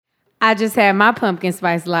I just had my pumpkin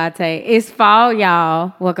spice latte. It's fall,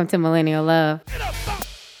 y'all. Welcome to Millennial Love. Get up,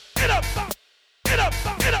 get up, get up, get up,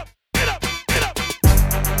 get up, get up.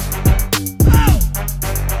 Oh!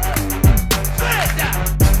 Spread that.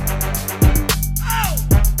 Oh!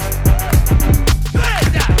 Spread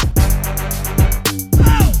that.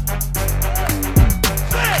 Oh!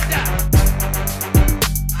 Spread that.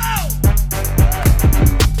 Oh!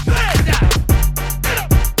 Spread that. Get up. Get up.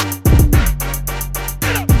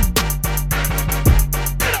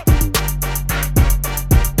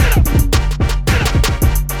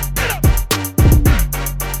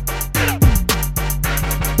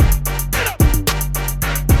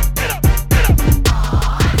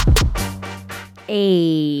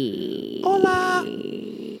 Hey. Hola.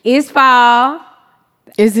 It's fall.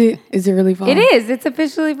 Is it? Is it really fall? It is. It's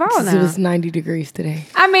officially fall now. It was 90 degrees today.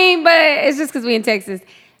 I mean, but it's just because we in Texas.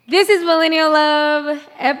 This is Millennial Love,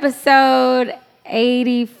 episode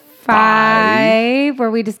 85,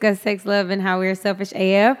 where we discuss sex, love, and how we're selfish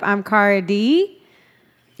AF. I'm Cara D.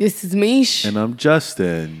 This is Mish. And I'm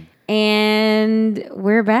Justin. And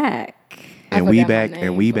we're back. And forgot we my back, name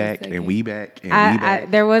and we for a back, second. and we back, and we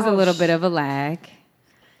back. There was a little bit of a lag.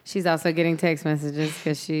 She's also getting text messages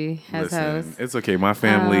because she has Listen, hosts. it's okay. My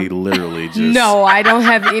family literally just... No, I don't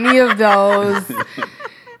have any of those.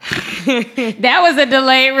 That was a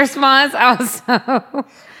delayed response also.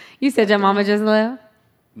 You said your mama just left?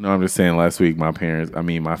 No, I'm just saying last week my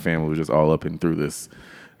family was just all up and through this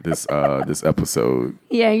episode.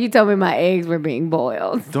 Yeah, you told me my eggs were being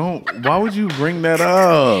boiled. Why would you bring that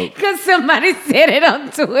up? Because somebody said it on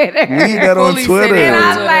Twitter. Leave that on Fully Twitter. And said it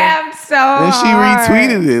I on laughed so And she hard.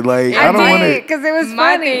 retweeted it. Like, I don't I want did, to... because it was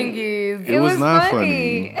My funny. thing is, It was not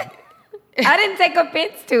funny. I didn't take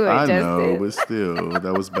offense to it, I Justin. know, but still,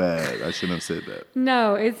 that was bad. I shouldn't have said that.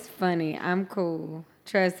 No, it's funny. I'm cool.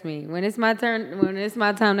 Trust me. When it's my turn, when it's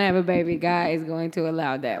my time to have a baby, God is going to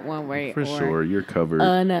allow that one way For or sure, you're covered.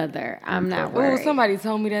 another. I'm not oh, worried. somebody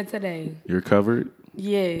told me that today. You're covered?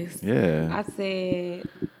 Yes. Yeah. I said,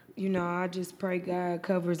 I just pray God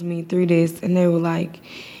covers me through this. And they were like,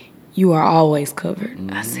 you are always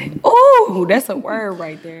covered. I said, oh, that's a word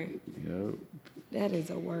right there. Yep. That is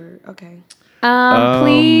a word. Okay.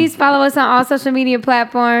 Please follow us on all social media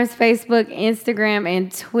platforms, Facebook, Instagram, and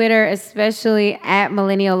Twitter, especially at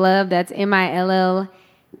Millennial Love. That's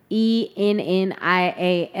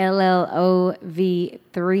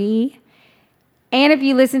MILLENNIALLOV3. And if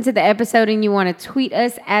you listen to the episode and you want to tweet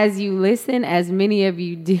us as you listen, as many of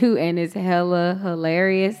you do, and it's hella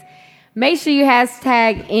hilarious, make sure you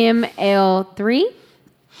hashtag ML3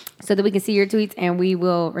 so that we can see your tweets and we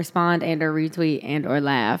will respond and or retweet and or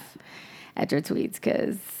laugh at your tweets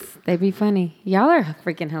because they be funny. Y'all are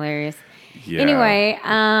freaking hilarious. Yeah. Anyway,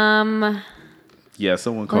 Yeah,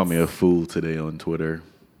 someone called me a fool today on Twitter.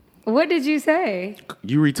 what did you say?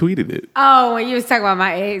 You retweeted it. Oh, when you was talking about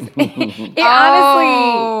my eggs.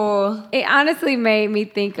 It honestly made me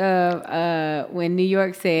think of when New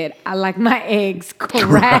York said, I like my eggs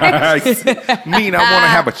cracked. Meaning I want to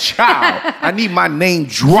have a child. I need my name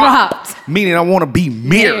dropped. Meaning I want to be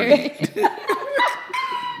married.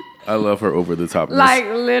 I love her over the top. Like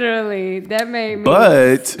literally, that made me.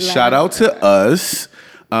 But laugh. shout out to us.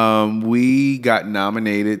 We got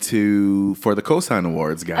nominated for the Cosign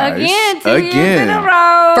Awards, guys. Again, 2 years in a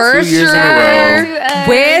row. For 2 years in a row. To us,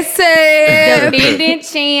 Where's it? defending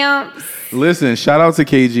champs. Listen, shout out to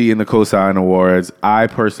KG and the Cosign Awards. I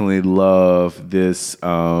personally love this.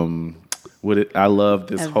 I love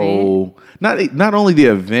this Event. whole not only the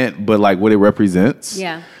event, but like what it represents.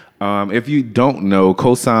 Yeah. If you don't know,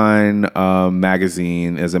 Cosign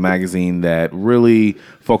magazine is a magazine that really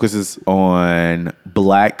focuses on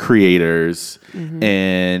Black creators,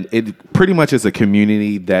 and it pretty much is a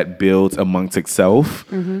community that builds amongst itself.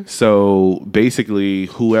 So basically,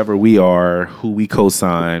 whoever we are, who we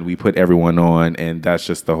co-sign, we put everyone on, and that's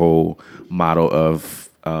just the whole motto of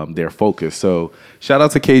their focus. So shout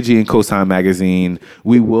out to KG and Cosign magazine.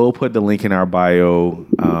 We will put the link in our bio.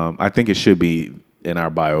 I think it should be in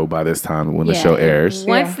our bio by this time when the show airs.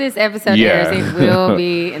 Once this episode airs, it will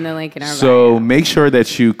be in the link in our bio. So make sure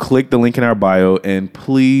that you click the link in our bio and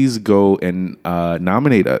please go and vote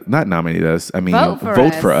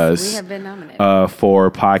for us. We have been nominated.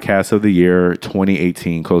 For Podcast of the Year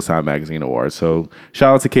 2018 Cosign Magazine Awards. So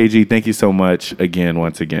shout out to KG. Thank you so much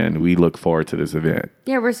once again. We look forward to this event.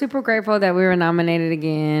 Yeah, we're super grateful that we were nominated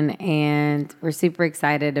again, and we're super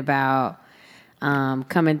excited about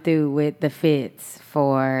coming through with the fits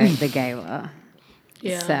for the gala.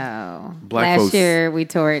 Yeah. So Black last folks- year we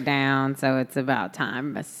tore it down, so it's about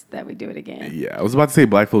time that we do it again. Yeah, I was about to say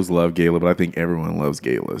black folks love gala, but I think everyone loves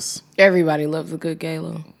galas. Everybody loves a good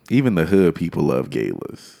gala. Even the hood people love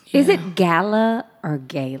galas. Is it gala or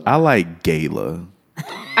gala? I like gala.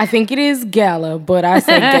 I think it is gala, but I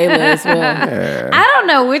say gala as well. I don't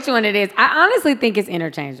know which one it is. I honestly think it's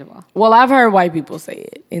interchangeable. Well, I've heard white people say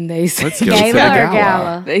it, and they say Let's go Gala to or gala.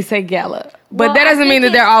 gala? they say gala, but Well, that doesn't I mean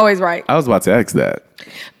think that they're always right. I was about to ask that.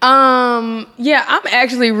 Yeah, I'm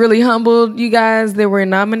actually really humbled, you guys, that we're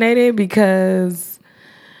nominated because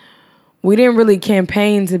we didn't really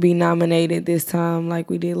campaign to be nominated this time like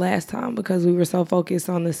we did last time because we were so focused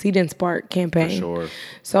on the Seed and Spark campaign. Sure.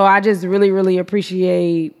 So I just really, really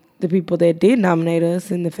appreciate the people that did nominate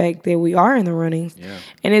us and the fact that we are in the runnings. Yeah.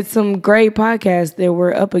 And it's some great podcasts that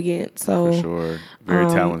we're up against. So For sure. Very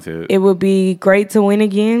talented. it would be great to win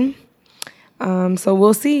again. So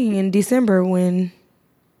we'll see in December when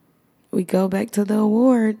we go back to the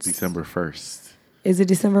awards. December 1st. Is it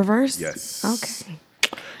December 1st? Yes. Okay.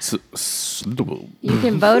 You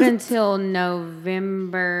can vote until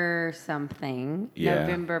November something. Yeah.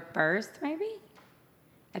 November 1st, maybe?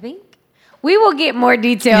 I think. We will get more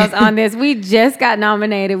details on this. We just got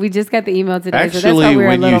nominated. We just got the email today. so that's why Actually, we're a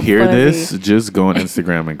when you little hear fuzzy. this, just go on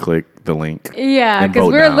Instagram and click the link. Yeah, and because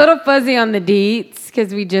vote we're now. a little fuzzy on the deets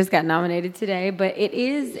because we just got nominated today. But it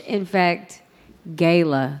is, in fact,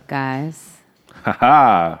 gala, guys.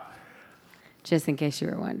 Haha. Just in case you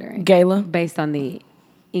were wondering. Gala. Based on the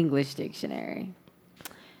English dictionary.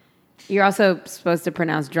 You're also supposed to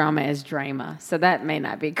pronounce drama as drama, so that may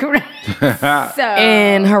not be correct. So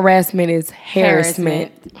And harassment is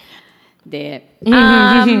harassment. Dead.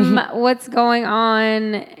 What's going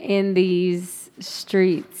on in these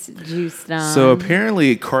streets, Juice Don? So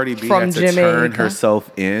apparently Cardi B From had to turn Jamaica.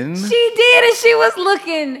 herself in. she did, and she was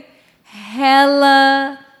looking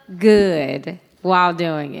hella good while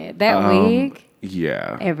doing it. That wig,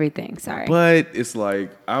 Yeah. everything. Sorry. But it's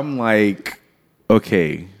like, I'm like,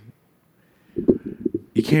 okay,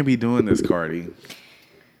 you can't be doing this, Cardi.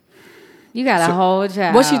 You got a whole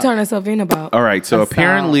child. What's she turn herself in about? All right, so Assault.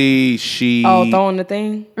 apparently she... Oh, throwing the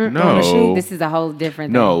thing? No. This is a whole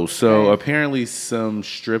different No, thing. so Right. apparently two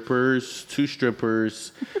strippers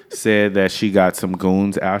said that she got some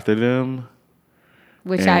goons after them.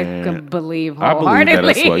 Which I And can believe I wholeheartedly.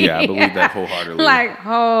 believe that as well. Yeah, I believe that wholeheartedly. Like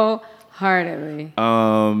wholeheartedly.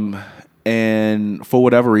 And for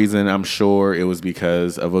whatever reason, I'm sure it was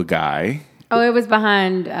because of a guy. Oh, it was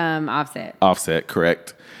behind Offset. Offset,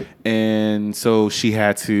 correct. And so she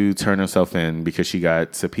had to turn herself in because she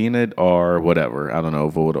got subpoenaed or whatever. I don't know.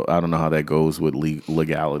 I don't know how that goes with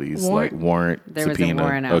legalities. Warrant? Like warrant, There was a subpoena.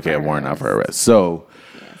 warrant out okay, for a her warrant out for her arrest. arrest. So,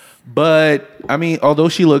 but I mean, although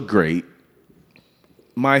she looked great,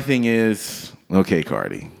 my thing is, okay,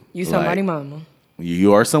 Cardi. You somebody like, mama.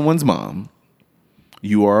 You are someone's mom.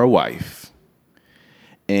 You are a wife.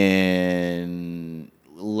 And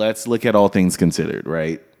let's look at all things considered,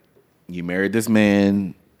 right? You married this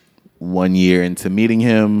man 1 year into meeting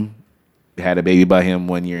him, had a baby by him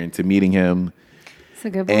 1 year into meeting him, It's a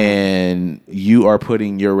good point. and you are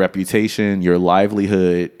putting your reputation, your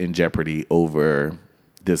livelihood in jeopardy over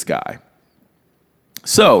this guy.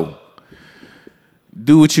 So,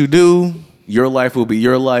 do what you do. Your life will be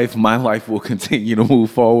your life. My life will continue to move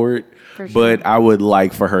forward. For sure. But I would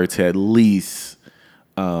like for her to at least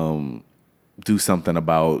do something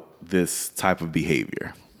about this type of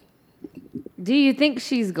behavior. Do you think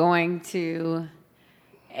she's going to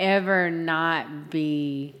ever not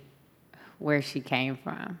be where she came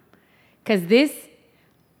from? Because this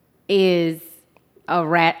is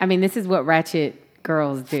this is what ratchet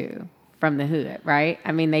girls do from the hood, right?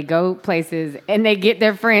 I mean, they go places and they get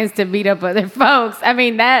their friends to beat up other folks. I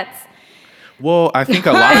mean, that's... Well, I think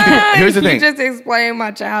a lot of people, here's the You thing. just explained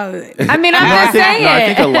my childhood. I mean, I'm No, just saying. I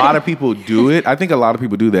think a lot of people do it. I think a lot of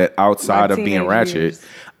people do that outside My of being teenage ratchet. years.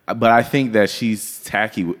 But I think that she's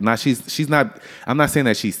tacky. She's not. I'm not saying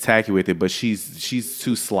that she's tacky with it, but she's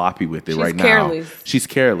too sloppy with it She's right careless. now. She's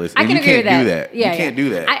careless. I And can you agree can't with that. do that. Yeah, you can't do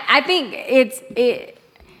that. I think it.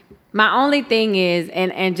 My only thing is,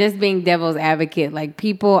 and just being devil's advocate, like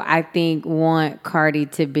people, I think want Cardi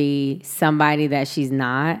to be somebody that she's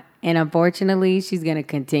not, and unfortunately, she's gonna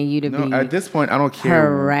continue to no, be at this point, I don't care.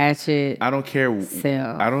 her ratchet. I don't care.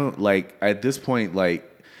 self. I don't like at this point. Like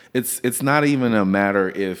it's not even a matter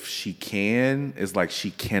if she can. It's like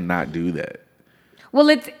she cannot do that.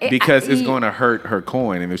 Well, Because it's going to hurt her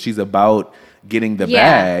coin, and if she's about getting the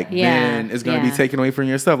Yeah, bag, yeah, then it's going to yeah. be taken away from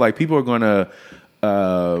your stuff. Like people are going to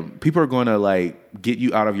like get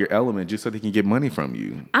you out of your element just so they can get money from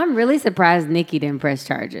you. I'm really surprised Nikki didn't press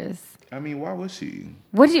charges. I mean, why would she?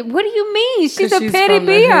 What do you mean? She's a 'Cause petty from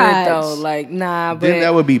the hood, biatch. though. Like, nah, but Then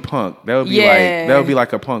that would be punk. That would be Yeah. that would be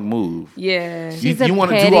like a punk move. yeah. She's a You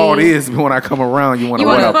want to do petty- all this, but when I come around, you want to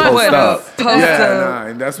wanna post post up. up. Post yeah, up. nah,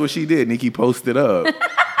 and that's what she did. Nikki posted up.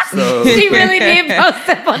 So She really did post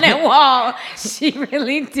up on that wall. She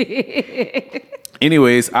really did.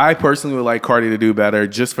 anyways, I personally would like Cardi to do better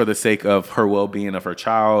just for the sake of her well-being of her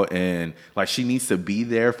child. And like, she needs to be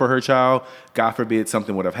there for her child. God forbid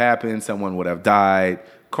something would have happened. Someone would have died.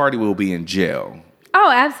 Cardi will be in jail.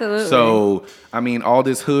 Oh, absolutely. So, I mean, all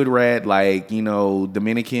this hood rat, like,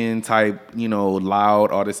 Dominican type,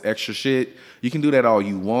 loud, all this extra shit, you can do that all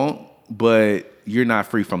you want, but you're not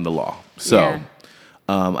free from the law. So, Yeah.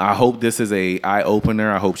 I hope this is a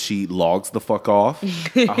eye-opener. I hope she logs the fuck off.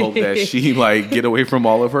 I hope that she, get away from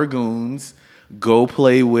all of her goons. Go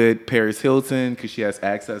play with Paris Hilton because she has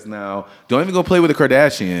access now. Don't even go play with the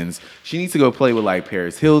Kardashians. She needs to go play with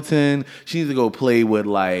Paris Hilton. She needs to go play with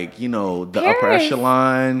the upper Paris.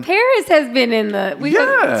 echelon. Paris has been in the.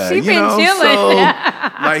 She's been So,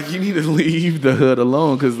 chilling. you need to leave the hood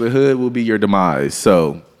alone because the hood will be your demise.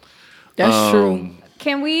 So That's true.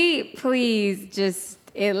 Can we please just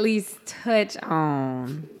at least touch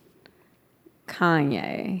on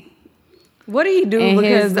Kanye? What did he do? And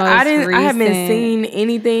his Because I haven't recent- seen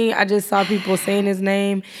anything. I just saw people saying his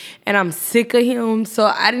name, and I'm sick of him. So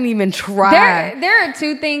I didn't even try. There are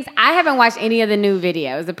two things. I haven't watched any of the new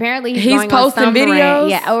videos. Apparently, he's going posting on some videos? rant.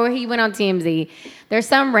 Yeah, or he went on TMZ. There's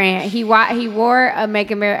some rant. He wore a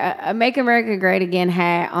Make America Great Again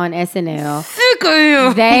hat on SNL. Sick of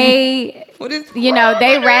him. They, What is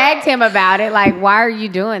they ragged him about it. Like, why are you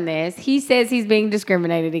doing this? He says he's being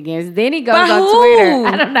discriminated against. Then he goes By on who? Twitter.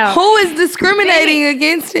 I don't know. Who is discriminating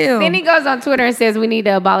against him? Then he goes on Twitter and says we need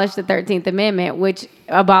to abolish the 13th Amendment, which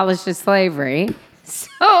abolishes slavery.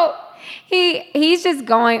 So he's just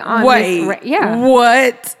going on. Wait. Yeah.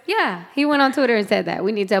 What? Yeah. He went on Twitter and said that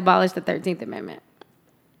we need to abolish the 13th Amendment.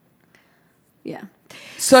 Yeah.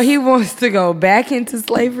 So he wants to go back into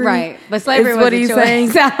slavery? Right. But slavery Is was what a he's choice.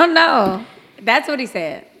 saying? I don't know. That's what he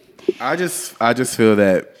said. I just feel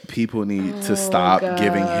that people need to stop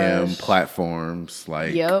giving him platforms.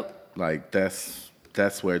 Yep. Like that's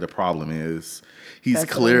where the problem is. He's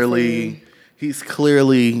That's what I'm saying.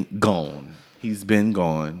 clearly gone. He's been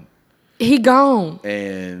gone. He gone.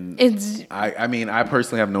 And It's I mean, I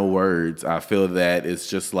personally have no words. I feel that it's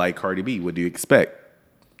just like Cardi B. What do you expect?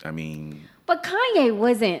 I mean, But Kanye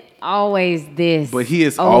wasn't always this. but he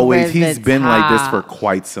is over always, the he's been like this for top.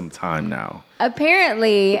 quite some time now.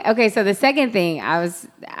 Apparently, okay, so the second thing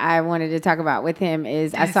I wanted to talk about with him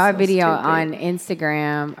is I saw a so video stupid. on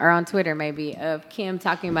Instagram or on Twitter maybe of Kim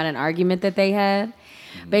talking about an argument that they had.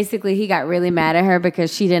 Basically, he got really mad at her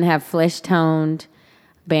because she didn't have flesh-toned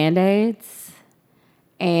Band-Aids.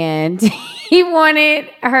 And he wanted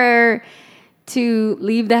her to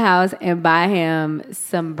leave the house and buy him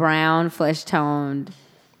some brown flesh-toned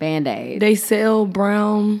Band-Aids. they sell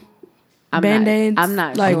brown Band-Aids. I'm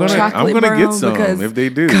not like sure. chocolate I'm gonna brown get some because if they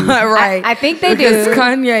do. right. I think they because do.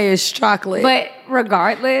 Kanye is chocolate. But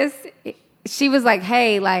regardless, she was like,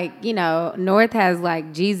 hey, North has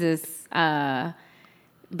Jesus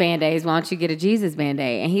Band-Aids. Why don't you get a Jesus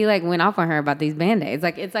Band-Aid? And he went off on her about these Band-Aids.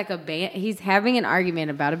 It's like he's having an argument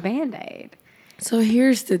about a Band-Aid. so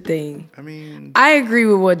here's the thing. I mean, I agree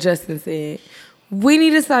with what Justin said. We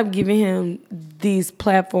need to stop giving him these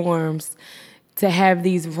platforms to have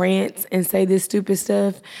these rants and say this stupid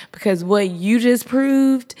stuff because what you just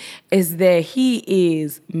proved is that he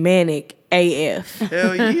is manic AF.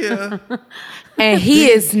 hell yeah. And he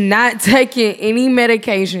is not taking any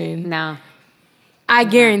medication. No. I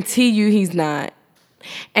guarantee you he's not.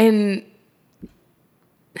 And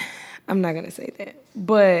I'm not going to say that,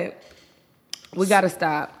 but we got to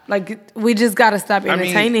stop. We just got to stop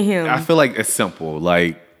entertaining him. I feel like it's simple.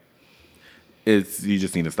 You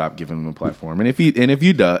just need to stop giving him a platform. And if you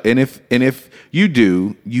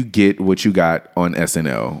do, you get what you got on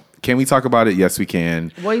SNL. Can we talk about it? Yes, we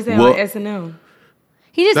can. What you saying on SNL?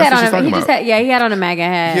 He just That's had what she's on talking he just about. had he had on a MAGA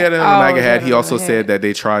hat. He had it on the MAGA hat. He also hat. said that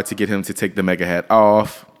they tried to get him to take the MAGA hat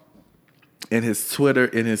off. In his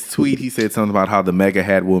tweet, he said something about how the MAGA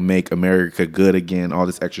hat will make America good again, all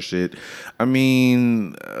this extra shit. I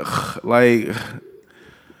mean,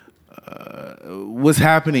 what's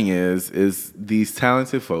happening is these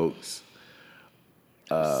talented folks,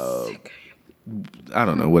 I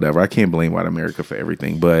don't know, whatever. I can't blame white America for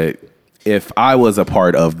everything, but if I was a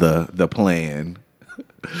part of the plan,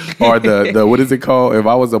 or the what is it called? If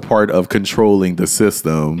I was a part of controlling the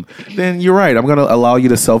system, then you're right. I'm gonna allow you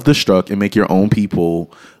to self-destruct and make your own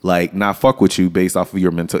people like not fuck with you based off of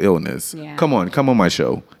your mental illness. Yeah. Come on my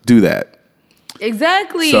show. Do that.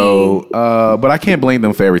 Exactly. So, but I can't blame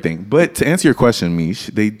them for everything. But to answer your question, Mish,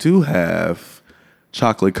 they do have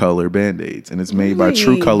chocolate color Band-Aids, and it's made by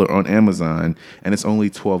True Color on Amazon, and it's only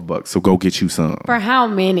 $12. So go get you some. For how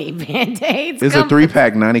many Band-Aids? It's a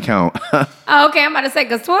 3-pack, 90 count. Oh, okay, I'm about to say,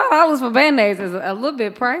 because $12 for Band-Aids is a little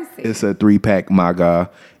bit pricey. It's a 3-pack, my guy.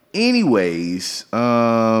 Anyways,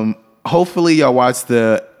 hopefully y'all watched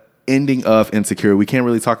the ending of Insecure. We can't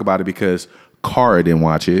really talk about it because Cara didn't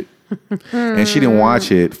watch it. And she didn't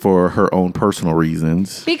watch it for her own personal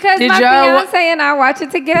reasons. Because Did my y'all fiance and I watched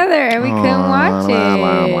it together, and we couldn't watch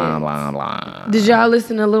it. Did y'all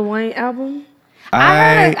listen to Lil Wayne album?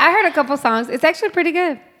 I heard a couple songs. It's actually pretty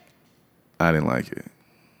good. I didn't like it.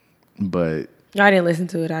 But I didn't listen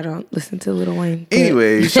to it. I don't listen to Lil Wayne. but-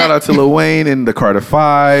 anyway, shout out to Lil Wayne and the Carter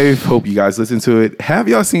 5. Hope you guys listen to it. Have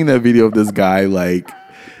y'all seen that video of this guy like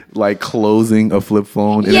closing a flip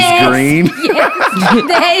phone and it's green? Yes.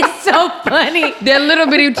 That is so funny. That little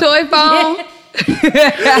bitty toy phone. When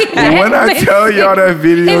I tell y'all that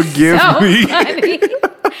video It's give so me funny.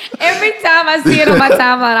 Every time I see it on my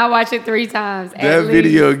timeline, I watch it 3 times. that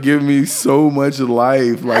video give me so much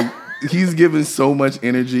life. Like he's giving so much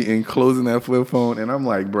energy in closing that flip phone, and I'm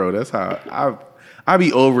like, bro, that's how I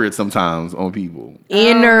be over it sometimes on people.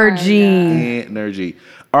 Energy.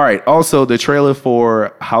 All right. Also, the trailer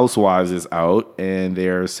for Housewives is out, and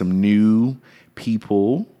there are some new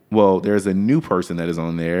people. Well, there's a new person that is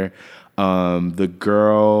on there. The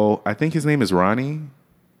girl, I think his name is Ronnie,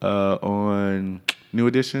 on New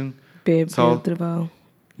Edition. Bib So- DeVoe.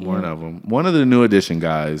 One of them. One of the New Edition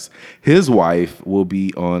guys. His wife will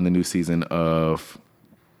be on the new season of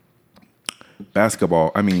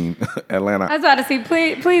basketball. I mean, Atlanta. I was about to say,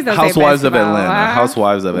 please don't Housewives say of basketball. Atlanta.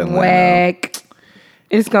 Housewives of Atlanta. Whack.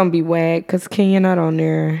 It's gonna be whack because Kenya not on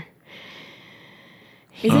there,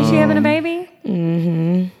 Isn't she having a baby?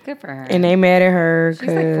 Mm-hmm. Good for her. and they mad at her She's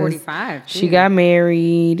like because 45. she too. got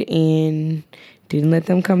married and didn't let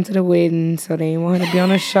them come to the wedding, so they didn't want her to be on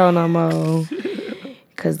the show no more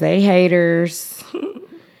because they haters.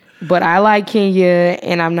 But I like Kenya,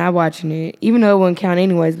 and I'm not watching it, even though it wouldn't count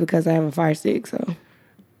anyways because I have a Fire Stick. So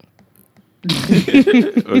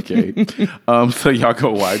Okay. So y'all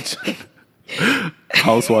go watch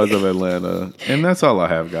Housewives of Atlanta. And that's all I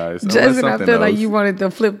have, guys. Unless Justin, I something feel like else. you wanted to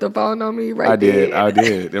flip the phone on me right I there.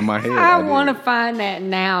 did. In my head. I did. want to find that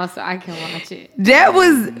now so I can watch it. That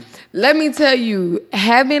was, let me tell you,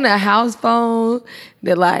 having a house phone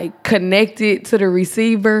that like connected to the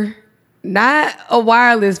receiver, not a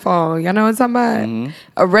wireless phone. Y'all know what I'm talking about?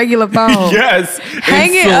 A regular phone. Yes.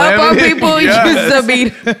 Hanging up on people used to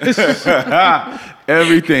be.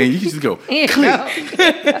 Everything. You can just go. You know?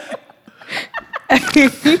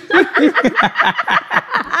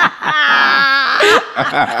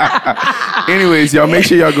 Anyways, y'all make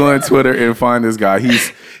sure y'all go on Twitter and find this guy.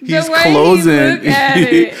 He's way he closing. look at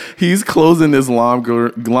it. He's closing this lime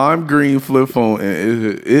green flip phone,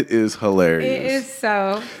 and it is hilarious. It is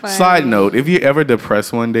so funny. Side note: if you're ever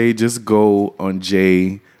depressed one day, just go on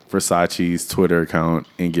Jay Versace's Twitter account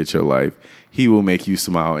and get your life. He will make you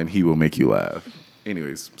smile and he will make you laugh.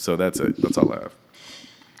 Anyways, so that's it. That's all I have.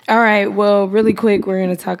 All right. Well, really quick, we're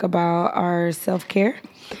going to talk about our self-care.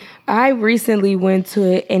 I recently went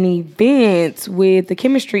to an event with the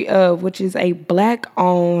Chemistry of, which is a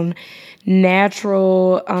Black-owned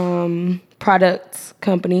natural products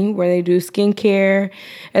company where they do skincare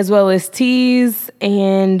as well as teas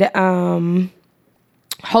and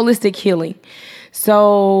holistic healing.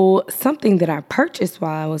 So something that I purchased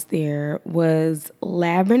while I was there was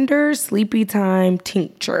lavender sleepy time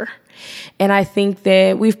tincture. And I think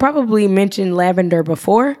that we've probably mentioned lavender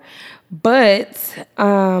before, but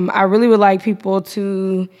I really would like people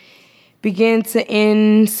to begin to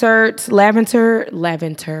insert lavender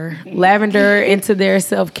into their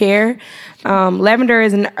self-care. Lavender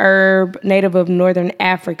is an herb native of Northern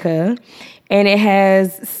Africa, and it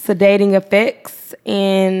has sedating effects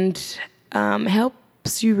and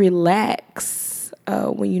helps you relax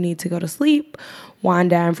when you need to go to sleep, wind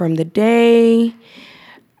down from the day.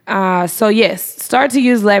 So yes, start to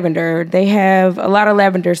use lavender. They have a lot of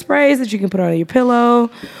lavender sprays that you can put on your pillow.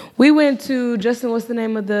 We went to, Justin, what's the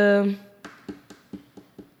name of the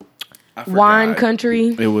wine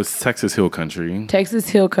country? It was Texas Hill Country. Texas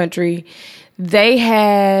Hill Country. They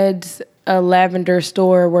had a lavender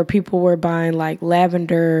store where people were buying like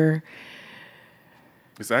lavender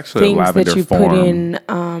It's actually a things lavender that you form. put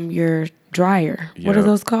in your dryer. What are Yeah.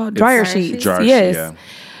 those called? It's- Dryer Dryer sheets. sheets? Dryer sheet, Yes. yeah.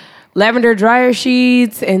 Lavender dryer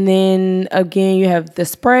sheets, and then again you have the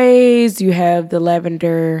sprays, you have the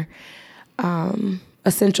lavender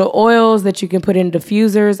essential oils that you can put in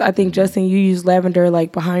diffusers. I think Justin, you use lavender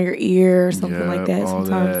like behind your ear or something like that all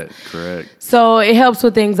sometimes. that, correct. So it helps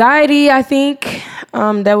with anxiety, I think.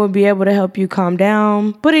 That would be able to help you calm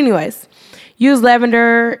down. But anyways, use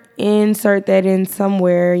lavender, insert that in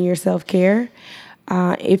somewhere in your self-care.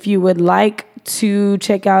 If you would like to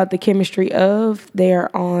check out The Chemistry Of, they are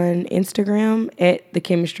on Instagram at The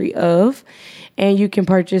Chemistry Of. And you can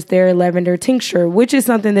purchase their lavender tincture, which is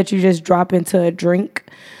something that you just drop into a drink,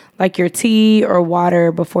 like your tea or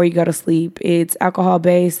water before you go to sleep. It's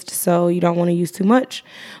alcohol-based, so you don't want to use too much.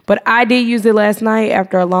 But I did use it last night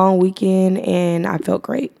after a long weekend, and I felt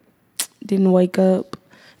great. Didn't wake up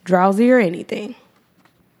drowsy or anything.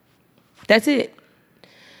 That's it.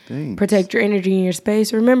 Thanks. Protect your energy and your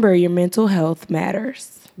space. Remember, your mental health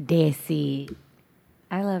matters. Desi.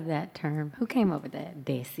 I love that term. Who came up with that?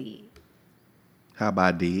 Desi. How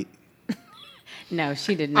about that? No,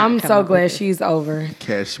 she did not. I'm come so up glad with it. she's over.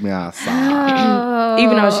 Cash me outside.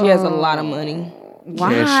 Even though she has a lot of money.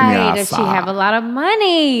 Why Cash me does she outside. have a lot of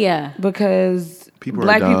money? Because People are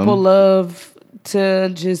black dumb. people love to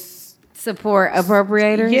just, Support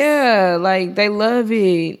appropriators? yeah, like they love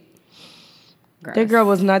it. Gross. That girl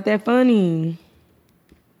was not that funny.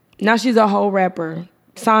 Now she's a whole rapper,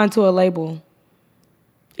 signed to a label.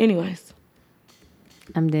 Anyways.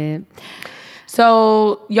 I'm dead.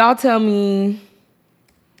 So y'all tell me,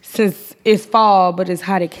 since it's fall, but it's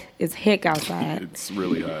hot as heck outside, It's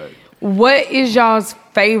really hot. what is y'all's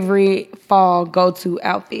favorite fall go-to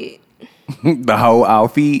outfit? The whole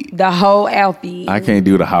outfit. The whole outfit. I can't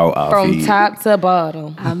do the whole From outfit. top to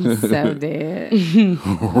bottom. I'm so dead.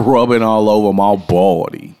 Rubbing all over my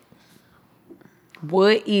body.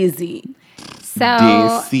 What is it? So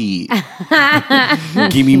That's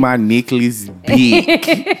it. Give me my necklace big.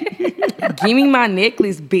 Give me my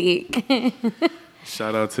necklace big.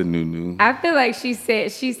 Shout out to Nunu. I feel like she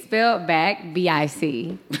spelled back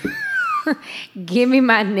BIC. Give me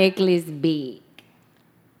my necklace big.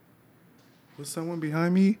 Was someone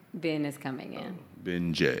behind me? Ben is coming in.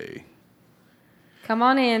 Ben J. Come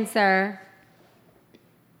on in, sir.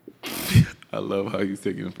 I love how he's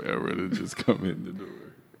taking forever to just come in the door.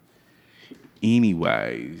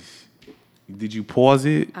 Anyways, did you pause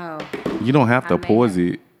it? Oh, You don't have to I may pause have.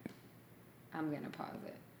 it. I'm going to pause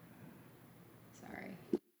it. Sorry.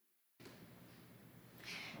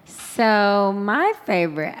 So, my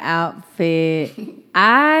favorite outfit,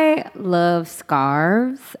 I love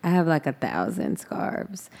scarves. I have like 1,000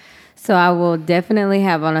 scarves. So, I will definitely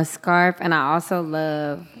have on a scarf. And I also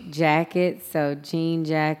love jackets. So, jean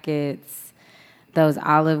jackets, those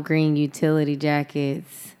olive green utility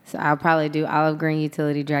jackets. So, I'll probably do olive green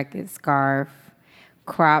utility jacket, scarf,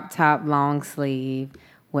 crop top, long sleeve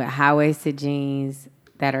with high-waisted jeans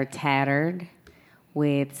that are tattered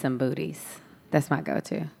with some booties. That's my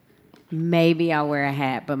go-to. Maybe I'll wear a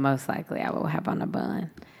hat, but most likely I will have on a bun.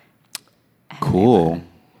 Cool.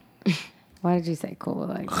 Why did you say cool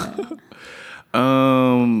like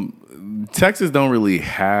that? Texas don't really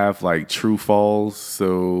have like true falls,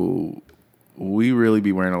 so we really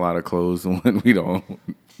be wearing a lot of clothes when we don't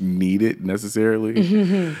need it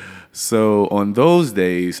necessarily. So on those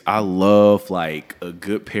days, I love like a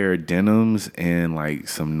good pair of denims and like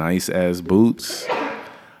some nice ass boots,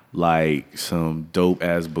 like some dope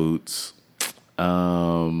ass boots.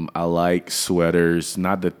 I like sweaters,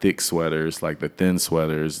 not the thick sweaters, like the thin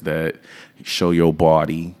sweaters that show your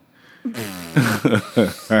body.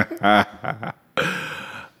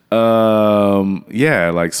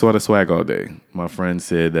 Yeah, like sweater swag all day. My friend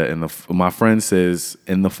said that my friend says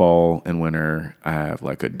in the fall and winter I have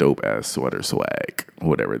like a dope ass sweater swag,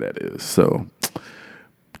 whatever that is. So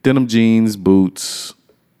denim jeans, boots,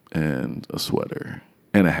 and a sweater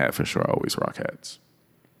and a hat for sure. I always rock hats.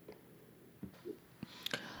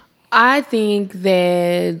 I think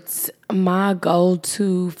that my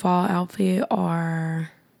go-to fall outfit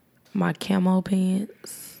are my camo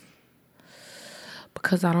pants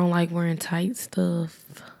because I don't like wearing tight stuff,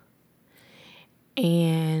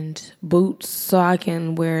 and boots so I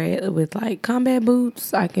can wear it with like combat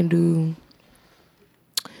boots. I can do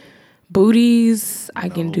booties. I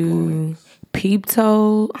can do peep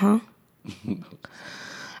toe.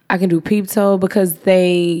 I can do peep toe because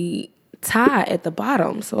they tie at the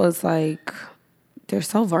bottom, so it's like they're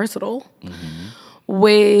so versatile.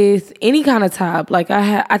 With any kind of top, like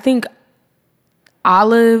I think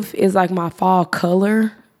olive is like my fall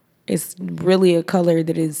color. It's really a color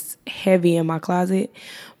that is heavy in my closet.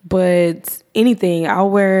 But anything, I'll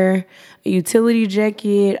wear a utility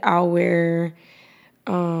jacket. I'll wear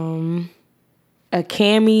a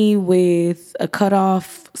cami with a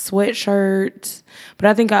cutoff sweatshirt. But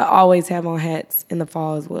I think I always have on hats in the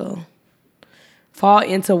fall as well. Fall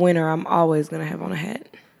into winter, I'm always going to have on a hat.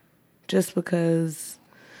 Just because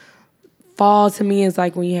fall to me is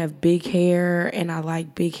like when you have big hair, and I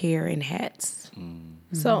like big hair and hats.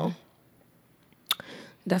 Mm-hmm. So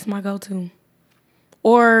that's my go-to.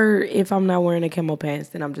 Or if I'm not wearing a camo pants,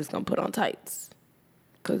 then I'm just going to put on tights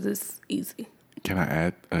because it's easy. Can I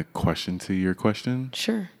add a question to your question?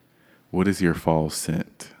 Sure. What is your fall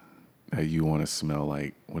scent that you want to smell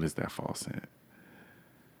like? What is that fall scent?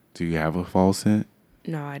 Do you have a fall scent?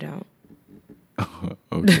 No, I don't.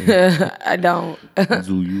 Okay. I don't.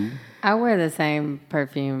 Do you? I wear the same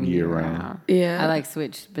perfume Year year round. round. Yeah. I like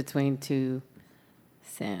switch between two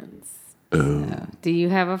scents. So, do you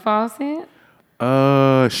have a fall scent?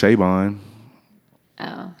 Shea Bond.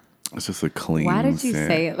 Oh. It's just a clean Why did you scent.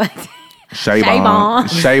 say it like that? Shea Shea Bond.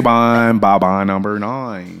 Bond. Shea Bond, Baba number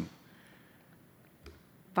 9.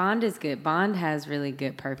 Bond is good. Bond has really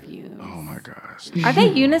good perfume. Oh my gosh. Are they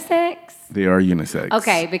unisex? They are unisex.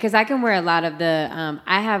 Okay, because I can wear a lot of the.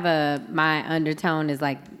 I have my undertone is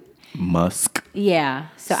like, Musk. yeah.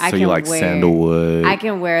 So I So can you like wear sandalwood. I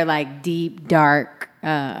can wear like deep dark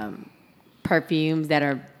perfumes that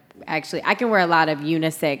are actually. I can wear a lot of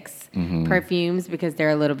unisex perfumes because they're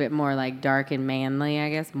a little bit more like dark and manly. I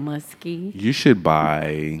guess musky. You should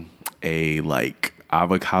buy a like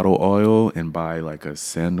avocado oil and buy like a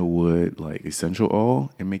sandalwood like essential oil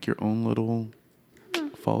and make your own little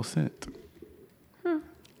fall scent.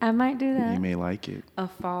 I might do that. You may like it. A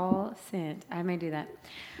fall scent. I may do that.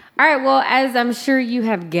 All right. Well, as I'm sure you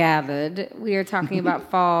have gathered, we are talking about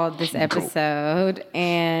fall this episode,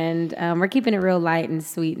 and we're keeping it real light and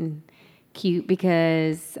sweet and cute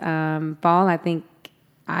because fall, I think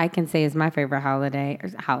I can say, is my favorite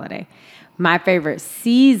holiday, my favorite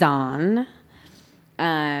season.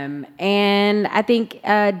 And I think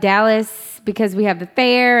Dallas, because we have the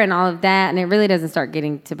fair and all of that, and it really doesn't start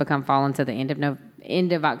getting to become fall until the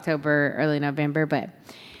end of October, early November, but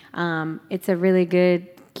it's a really good,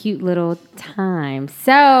 cute little time.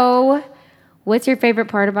 So, what's your favorite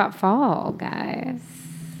part about fall, guys?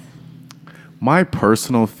 My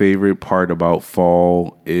personal favorite part about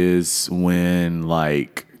fall is when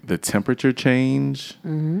like the temperature change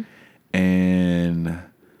and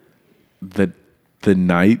the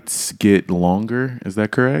nights get longer. Is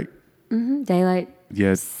that correct? Daylight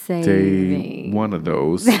Yes, saving. one of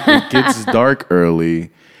those. It gets dark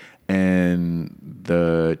early, and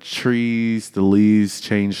the trees, the leaves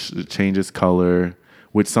changes color.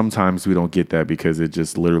 Which sometimes we don't get that because it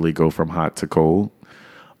just literally go from hot to cold.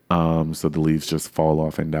 So the leaves just fall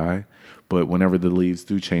off and die. But whenever the leaves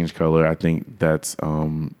do change color, I think that's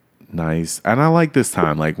nice. And I like this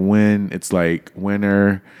time, like when it's like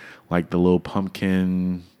winter, like the little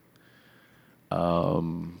pumpkin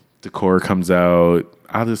decor comes out.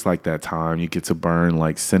 I just like that time. You get to burn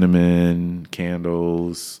like cinnamon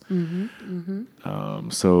candles.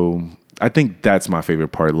 So I think that's my favorite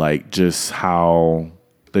part, like just how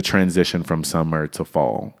the transition from summer to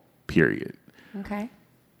fall, period. Okay.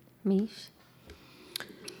 Mish?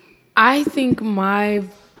 I think my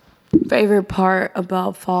favorite part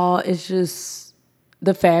about fall is just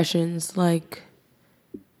the fashions. Like,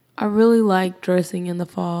 I really like dressing in the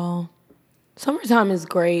fall. Summertime is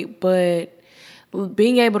great, but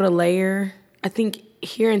being able to layer, I think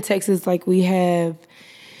here in Texas, like we have,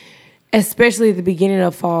 especially at the beginning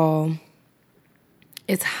of fall,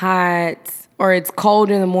 it's hot or it's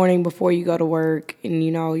cold in the morning before you go to work and,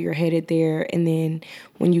 you know, you're headed there. And then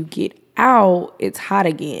when you get out, it's hot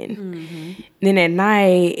again. Then at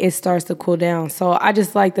night, it starts to cool down. So I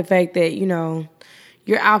just like the fact that, you know,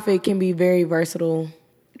 your outfit can be very versatile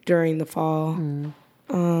during the fall.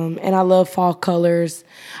 And I love fall colors.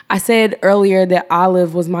 I said earlier that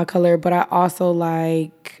olive was my color, but I also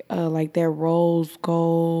like that rose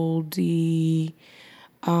goldy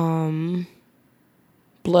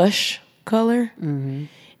blush color.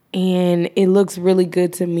 And it looks really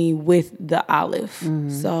good to me with the olive.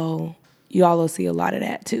 So you all will see a lot of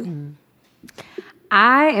that too.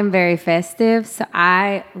 I am very festive, so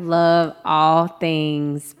I love all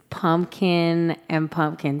things pumpkin and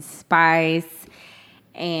pumpkin spice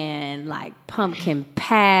and like pumpkin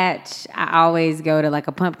patch. I always go to like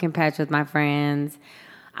a pumpkin patch with my friends.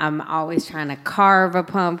 I'm always trying to carve a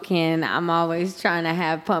pumpkin. I'm always trying to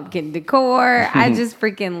have pumpkin decor. I just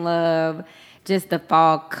freaking love just the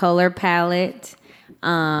fall color palette.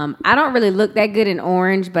 I don't really look that good in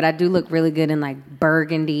orange, but I do look really good in like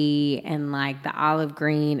burgundy and like the olive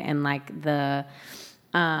green and like the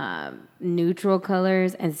neutral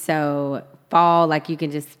colors. And so fall, like you can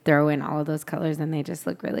just throw in all of those colors and they just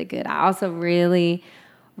look really good. I also really,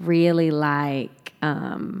 really like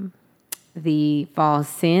the fall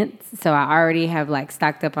scents. So I already have like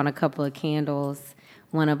stocked up on a couple of candles.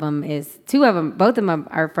 Both of them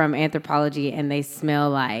are from Anthropologie and they smell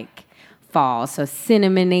like fall. So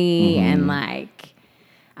cinnamony and like,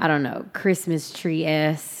 I don't know, Christmas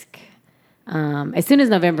tree-esque. As soon as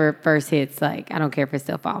November 1st hits, like, I don't care if it's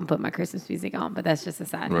still fall and put my Christmas music on, but that's just a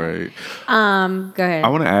side note. Right. Go ahead. I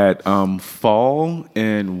want to add fall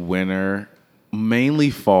and winter, mainly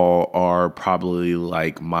fall, are probably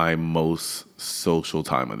like my most social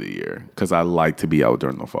time of the year because I like to be out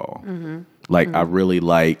during the fall. Like, I really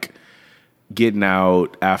like getting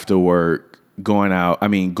out after work, going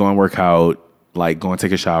work out, like going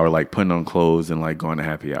take a shower, like putting on clothes and like going to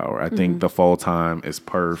happy hour. I think the fall time is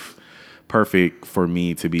perfect for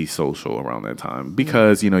me to be social around that time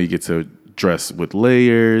because, you get to dress with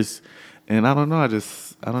layers. And I don't know, I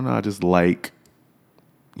just like,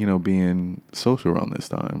 being social around this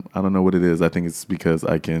time. I don't know what it is. I think it's because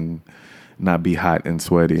I can not be hot and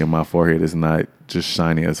sweaty and my forehead is not just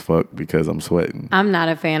shiny as fuck because I'm sweating. I'm not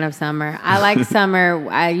a fan of summer. I like summer.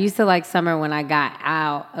 I used to like summer when I got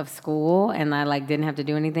out of school and I like didn't have to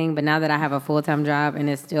do anything. But now that I have a full-time job and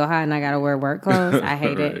it's still hot and I got to wear work clothes, I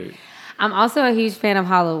hate it. I'm also a huge fan of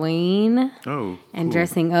Halloween. Oh, and cool.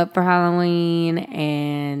 dressing up for Halloween.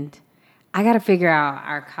 And I got to figure out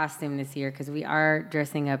our costume this year because we are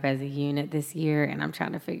dressing up as a unit this year. And I'm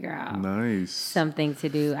trying to figure out something to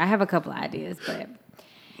do. I have a couple ideas, but...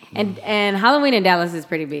 And Halloween in Dallas is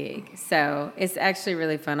pretty big. So it's actually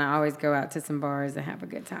really fun. I always go out to some bars and have a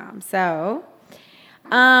good time. So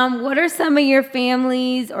what are some of your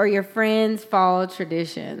families or your friends' fall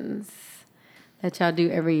traditions that y'all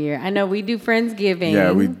do every year? I know we do Friendsgiving.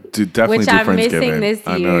 Yeah, we do definitely which do I'm Friendsgiving. missing this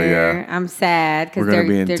year. I know, yeah. I'm sad because We're gonna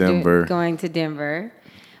be in Denver. going to Denver.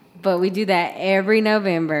 But we do that every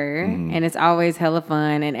November, and it's always hella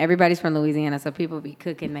fun. And everybody's from Louisiana, so people be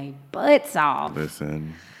cooking their butts off.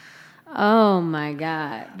 Listen. Oh, my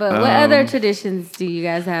God. But what other traditions do you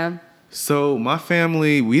guys have? So my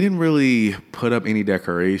family, we didn't really put up any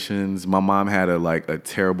decorations. My mom had a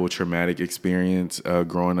terrible traumatic experience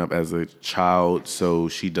growing up as a child, so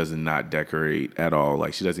she does not decorate at all.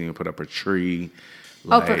 Like, she doesn't even put up a tree.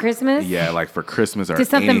 Like, for Christmas? Yeah, like for Christmas or Did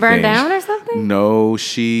something anything. burn down or something? No,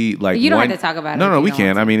 she You don't have to talk about it. No, if we you don't can.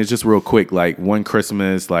 want to. I mean, it's just real quick. Like one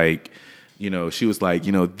Christmas, she was like,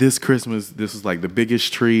 this Christmas, this was like the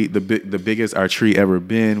biggest tree, the biggest our tree ever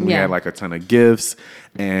been. We had like a ton of gifts,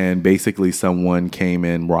 and basically someone came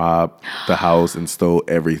and robbed the house and stole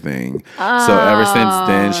everything. So ever since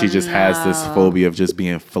then, she just has this phobia of just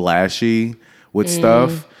being flashy with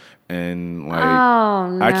stuff. And like,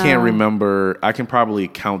 I can't remember. I can probably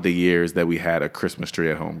count the years that we had a Christmas tree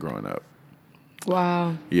at home growing up.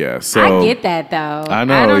 Wow. Yeah, so I get that though. I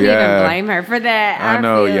know, I don't yeah. even blame her for that. I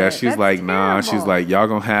know, feel yeah. it. She's That's like, nah. terrible. She's like, y'all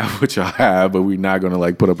gonna have what y'all have, but we're not gonna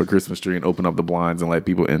like put up a Christmas tree and open up the blinds and let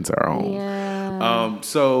people into our home. Yeah.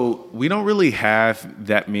 So we don't really have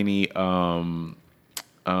that many fall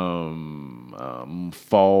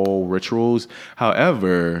rituals.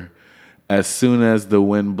 However, as soon as the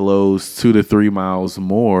wind blows 2 to 3 miles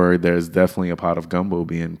more, there's definitely a pot of gumbo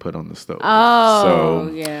being put on the stove. Oh,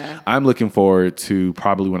 so yeah. I'm looking forward to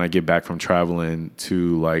probably when I get back from traveling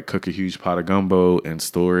to like cook a huge pot of gumbo and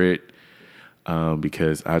store it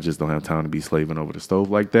because I just don't have time to be slaving over the stove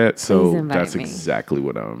like that. Please So invite that's me. exactly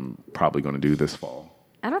what I'm probably going to do this fall.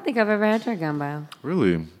 I don't think I've ever had your gumbo.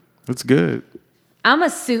 Really? That's good. I'm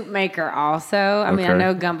a soup maker also. I mean, I Okay.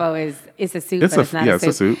 know gumbo it's a soup, It's but it's not yeah, a it's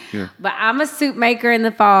soup. a soup. Yeah. But I'm a soup maker in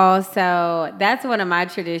the fall, so that's one of my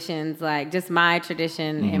traditions, like just my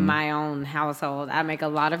tradition in my own household. I make a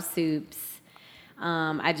lot of soups.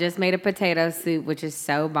 I just made a potato soup, which is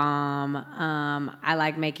so bomb. I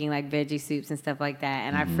like making like veggie soups and stuff like that,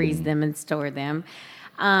 and I freeze them and store them.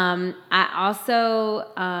 I also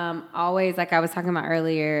always, like I was talking about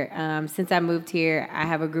earlier, since I moved here, I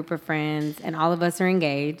have a group of friends, and all of us are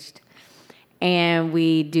engaged. And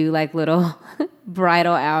we do like little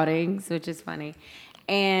bridal outings, which is funny.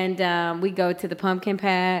 And we go to the pumpkin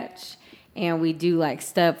patch, and we do like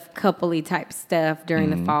stuff, coupley type stuff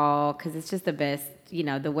during the fall because it's just the best. You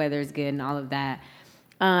know, the weather's good and all of that.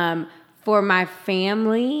 For my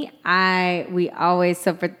family,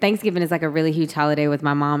 so for Thanksgiving is like a really huge holiday with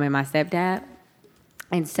my mom and my stepdad.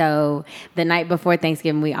 And so the night before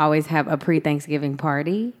Thanksgiving, we always have a pre-Thanksgiving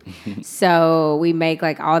party. So we make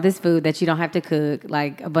like all this food that you don't have to cook,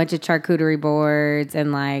 like a bunch of charcuterie boards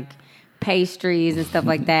and like pastries and stuff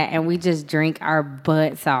like that. And we just drink our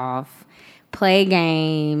butts off, play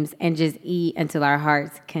games, and just eat until our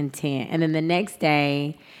heart's content. And then the next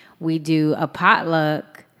day, we do a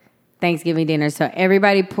potluck Thanksgiving dinner. So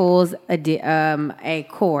everybody pulls a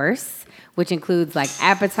course, which includes like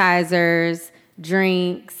appetizers,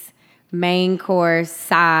 drinks, main course,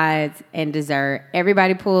 sides, and dessert.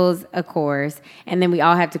 Everybody pulls a course, and then we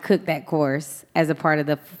all have to cook that course as a part of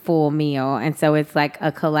the full meal. And so it's like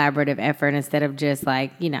a collaborative effort instead of just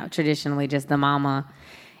like, traditionally just the mama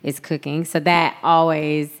is cooking. So that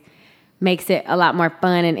always makes it a lot more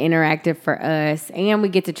fun and interactive for us. And we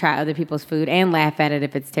get to try other people's food and laugh at it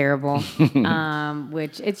if it's terrible,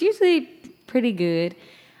 which it's usually pretty good.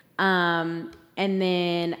 And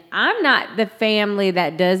then I'm not the family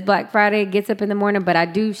that does Black Friday, gets up in the morning, but I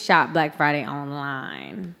do shop Black Friday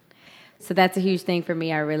online. So that's a huge thing for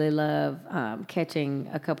me. I really love catching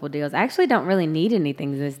a couple deals. I actually don't really need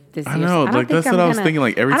anything this year. I know, So like that's what I was thinking.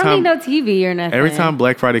 Like every I time, don't need no TV or nothing. every time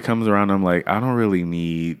Black Friday comes around, I'm like, I don't really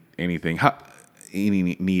need anything.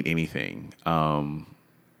 Need anything.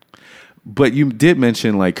 But you did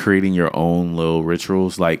mention like creating your own little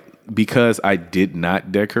rituals, like. Because I did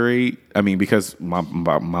not decorate, because my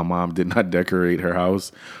mom did not decorate her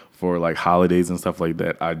house for like holidays and stuff like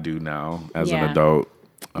that, I do now as an adult.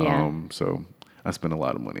 So I spend a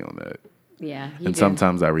lot of money on that. Yeah. And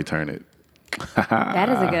sometimes I return it. That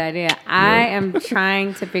is a good idea. I am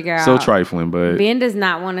trying to figure out. So trifling, but. Ben does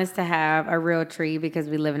not want us to have a real tree because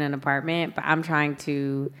we live in an apartment, but I'm trying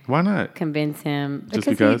to. Why not? Convince him.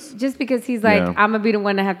 Just because he's like, I'm going to be the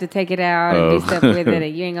one to have to take it out and do stuff with it,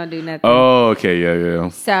 and you ain't going to do nothing. Oh, okay. Yeah.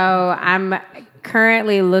 So I'm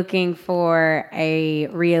currently looking for a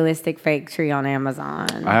realistic fake tree on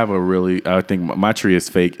Amazon. I think my tree is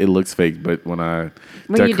fake. It looks fake, but when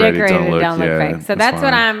you decorate it, don't look fake. So that's fine.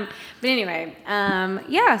 what I'm. But anyway,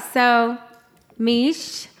 so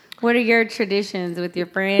Mish, what are your traditions with your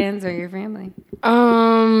friends or your family?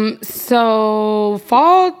 So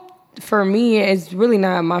fall for me is really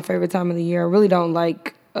not my favorite time of the year. I really don't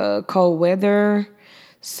like cold weather.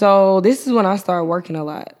 So this is when I start working a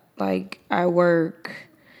lot. Like I work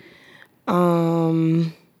a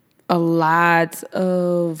lot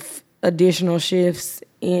of additional shifts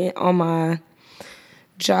on my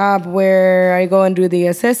job where I go and do the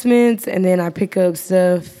assessments and then I pick up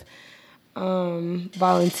stuff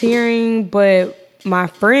volunteering. But my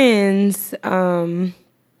friends,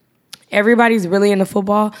 everybody's really into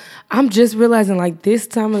football. I'm just realizing like this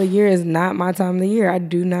time of the year is not my time of the year.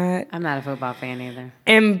 I'm not a football fan either.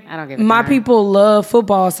 And I don't give a my darn. people love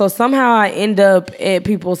football. So somehow I end up at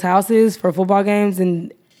people's houses for football games,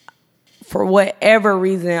 and for whatever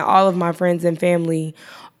reason, all of my friends and family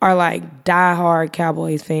are like diehard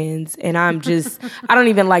Cowboys fans. And I'm just, I don't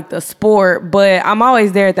even like the sport, but I'm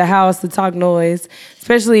always there at the house to talk noise,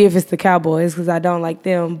 especially if it's the Cowboys, because I don't like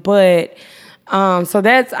them. But so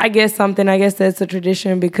that's, I guess that's a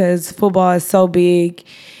tradition because football is so big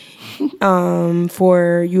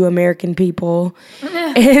for you American people.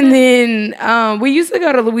 And then we used to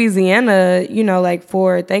go to Louisiana, like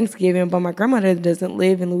for Thanksgiving, but my grandmother doesn't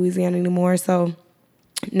live in Louisiana anymore. So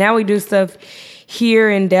now we do stuff here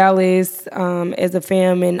in Dallas as a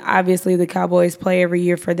fam, and obviously the Cowboys play every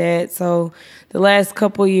year for that. So the last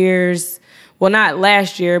couple years, well, not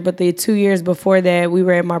last year, but the 2 years before that, we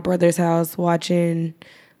were at my brother's house watching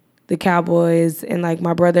the Cowboys, and like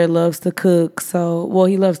my brother loves to cook,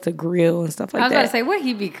 he loves to grill and stuff like that. I was about to say, what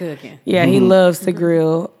he be cooking? Yeah, he loves to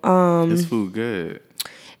grill. This food good.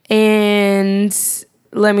 And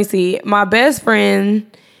let me see, my best friend,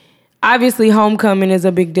 obviously homecoming is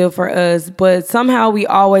a big deal for us, but somehow we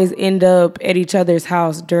always end up at each other's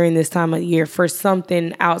house during this time of year for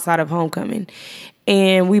something outside of homecoming.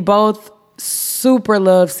 And we both super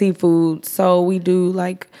love seafood, so we do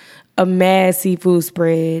like a mad seafood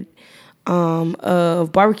spread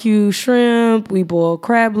of barbecue shrimp. We boil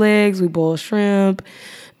crab legs, we boil shrimp.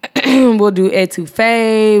 We'll do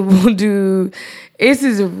etouffee. This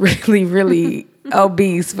is really, really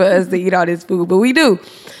obese for us to eat all this food, but we do.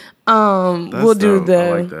 We'll do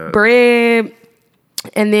the bread,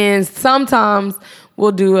 and then sometimes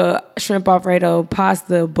we'll do a shrimp Alfredo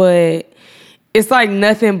pasta, but it's like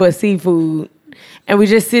nothing but seafood. And we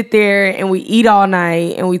just sit there and we eat all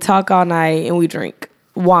night and we talk all night and we drink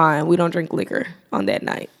wine. We don't drink liquor on that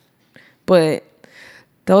night. But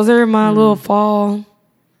those are my little fall.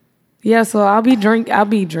 Yeah, so I'll be drinking.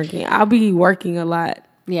 I'll be working a lot.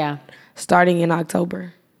 Yeah. Starting in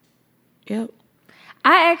October. Yep.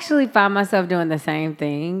 I actually find myself doing the same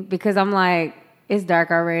thing because I'm like, it's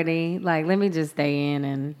dark already. Like, let me just stay in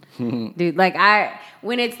and do. Like,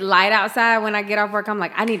 when it's light outside, when I get off work, I'm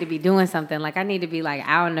like, I need to be doing something. Like, I need to be like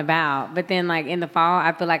out and about. But then, like in the fall,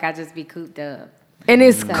 I feel like I just be cooped up. And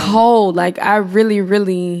it's cold. Like, I really,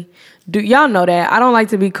 really do. Y'all know that. I don't like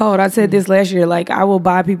to be cold. I said this last year. Like, I will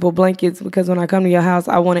buy people blankets because when I come to your house,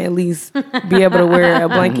 I want to at least be able to wear a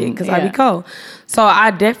blanket because I be cold. So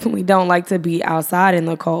I definitely don't like to be outside in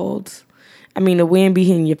the cold. I mean, the wind be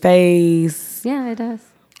hitting your face. Yeah, it does.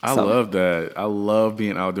 I love that. I love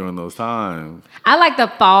being out during those times. I like the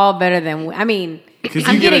fall better than. I mean, 'Cause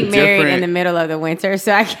I'm you get a getting married in different- the middle of the winter,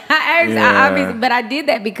 so I Yeah. obviously, but I did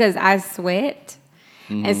that because I sweat,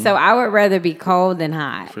 and so I would rather be cold than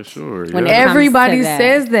hot. For sure. When yeah. it- comes Everybody to that.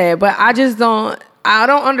 says that, but I just don't. I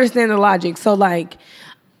don't understand the logic. So, like,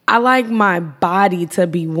 I like my body to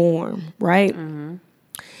be warm, right? And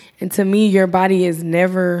to me, your body is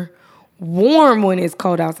never warm when it's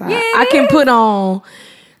cold outside. Yeah, it I can put on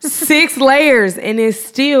 6 layers and it's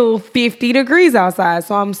still 50 degrees outside.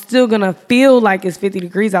 So I'm still going to feel like it's 50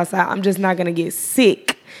 degrees outside. I'm just not going to get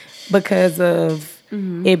sick because of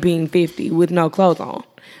it being 50 with no clothes on.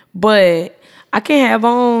 But I can have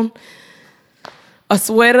on a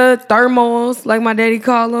sweater, thermals, like my daddy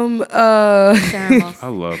call them, I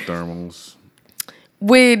love thermals.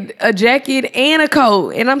 with a jacket and a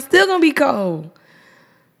coat, and I'm still gonna be cold.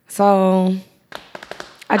 So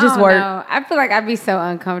I just don't work. know. I feel like I'd be so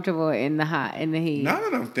uncomfortable in the heat. Now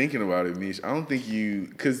that I'm thinking about it, Mish, I don't think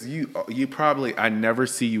because you probably, I never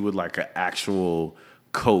see you with like an actual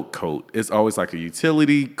coat. It's always like a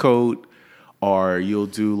utility coat, or you'll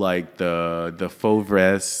do like the faux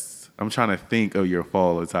vest. I'm trying to think of your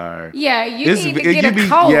fall attire. Yeah, you It's- need to you get a be-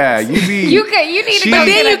 coat. yeah, you be- You need to she- go But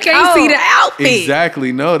get Then a you can't coat. see the outfit.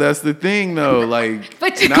 Exactly. No, that's the thing though. Like,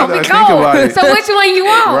 But you now gonna that be I think about cold. it- So which one you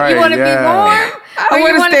want? Right, you want to yeah. be warm? I Or you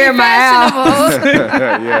wanna wanna stay be in my house.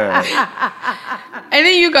 fashionable? yeah. And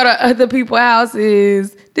then you go to other people's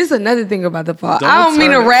houses. This is another thing about the fall. Don't I don't mean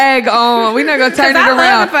to turn it- rag on. We're not gonna turn it 'Cause I love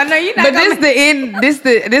around. the fall. No, you're not But gonna this the end.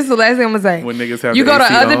 This the last thing I'm gonna say. When niggas have you the go to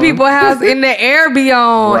AC other on. people's house and the air be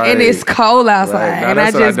on and Right. it's cold outside, Right. Now and I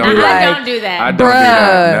that's what I just be don't do. like, I don't do that. I don't do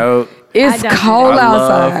that. Bruh. No. it's I don't do cold I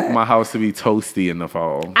outside. love my house to be toasty in the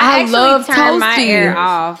fall. I actually love turn my air toasties.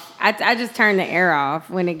 off. I just turn the air off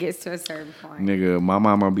when it gets to a certain point. Nigga, my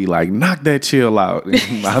mama be like, knock that chill out.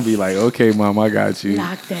 And I'll be like, okay, mom, I got you.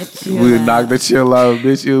 Knock that shit We'll out. knock the chill out,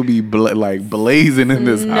 bitch. It'll be like blazing in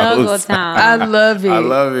this Snuggle house. time. I love it. I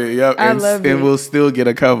love it. Yep. I and, love and it. we'll still get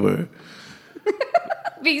a cover.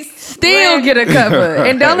 Be Still get a cover.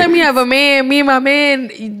 And don't let me have a man. Me and my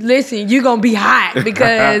man, listen, you gonna be hot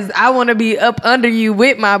because I want to be up under you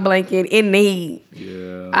with my blanket in the heat.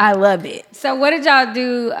 Yeah. I love it. So what did y'all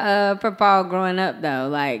do for fall growing up though?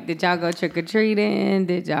 Like, did y'all go trick or treating?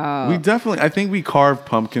 Did y'all? We definitely, I think we carved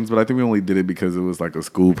pumpkins, but I think we only did it because it was like a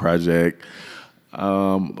school project.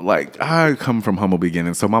 Like, I come from humble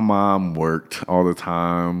beginnings, so my mom worked all the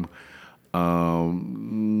time. We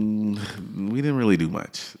didn't really do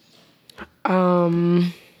much.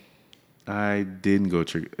 I didn't go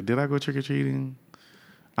Did I go trick or treating?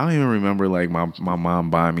 I don't even remember like my mom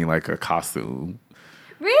buying me like a costume.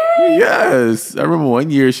 Really? Yes, I remember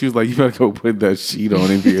one year she was like, "You better go put that sheet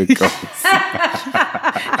on and be a ghost."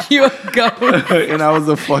 You a ghost. And I was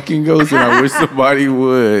a fucking ghost, and I wish somebody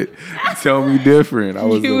would tell me different. I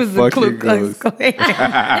was You a was a fucking Ku Klux ghost. Klan.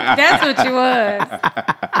 That's what you was.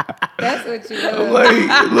 That's what you was.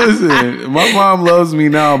 Like, listen, my mom loves me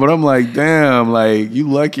now, but I'm like, damn, like, you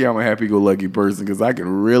lucky I'm a happy-go-lucky person because I could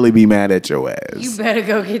really be mad at your ass. You better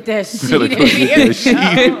go get that sheet. Better go get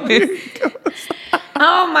that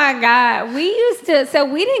Oh my God. We used to, so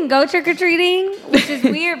we didn't go trick or treating, which is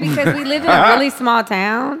weird because we lived in a really small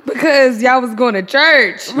town. Because y'all was going to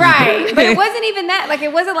church. Right. But it wasn't even that. Like,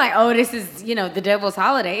 it wasn't like, oh, this is, the devil's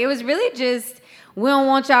holiday. It was really just, we don't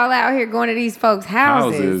want y'all out here going to these folks'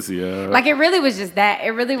 houses. Yeah. Like, it really was just that. It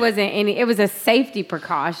really wasn't any, it was a safety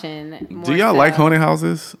precaution. Do more y'all so. like haunted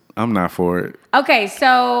houses? I'm not for it. Okay,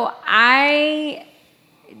 so I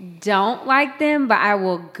don't like them, but I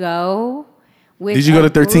will go with Did you go a to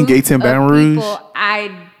 13 group Gates in of Baton Rouge? people.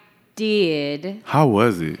 I did. How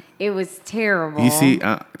was it? It was terrible. You see,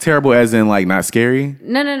 terrible as in like not scary?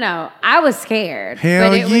 No. I was scared. Hell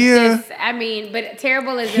but it was yeah. just, but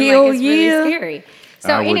terrible as in Hell like it's yeah. really scary. So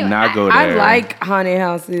I would anyway, not go I there. like haunted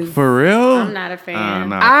houses. For real? I'm not a fan.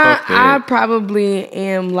 Nah, fuck I that. probably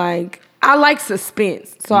am like, I like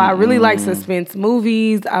suspense. So I really like suspense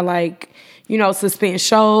movies. I like, suspense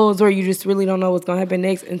shows where you just really don't know what's gonna happen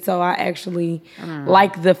next. And so I actually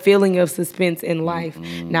like the feeling of suspense in life.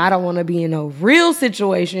 Now I don't want to be in a real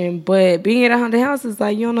situation, but being at a haunted house is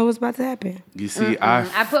like you don't know what's about to happen. You see, I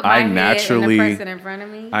put my head in the person in front of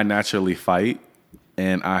me. I naturally fight,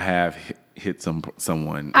 and I have hit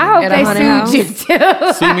someone. I hope At a haunted they house? sued you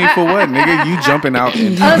too. Sue me for what, nigga? You jumping out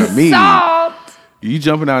in front of me. Assault. You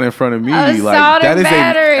jumping out in front of me. Assault Like that and is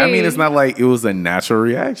battery. I mean, it's not like it was a natural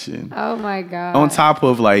reaction. Oh my god. On top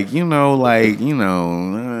of people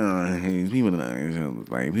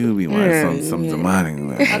be wanting some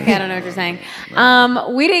demonic. Okay, I don't know what you're saying.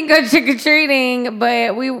 We didn't go trick or treating,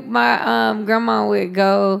 but my grandma would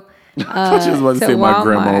go. I thought you was about to say my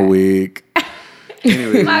grandma Walmart. wig.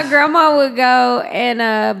 Anyway, My grandma would go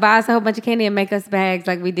and buy us a whole bunch of candy and make us bags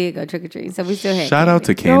like we did go trick or treating. So we still had shout out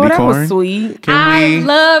to candy. Oh, candy that corn. was sweet. I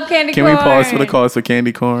love candy Can corn. we pause for the cause for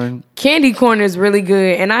candy corn? Candy corn is really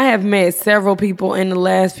good, and I have met several people in the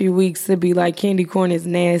last few weeks to be like, candy corn is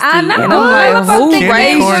nasty. I know. And I'm like, who Candy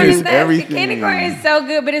raised corn you? is everything. Candy corn is so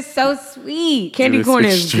good, but it's so sweet. Candy It's corn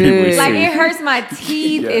is extremely good. Like sweet. it hurts my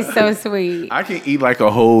teeth. It's so sweet. I can eat like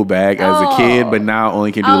a whole bag as a kid, but now I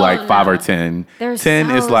only can do like 5 or 10. They're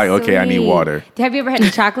 10 is so like, okay, I need sweet. water. Have you ever had the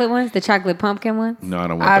chocolate ones? The chocolate pumpkin ones? No, I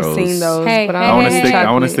don't want I've those. seen those, Hey, but hey, I I want to hey, stick. hey.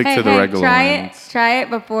 I want to stick to the regular try ones. it. Try it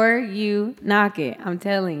before you knock it. I'm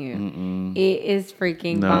telling you, it is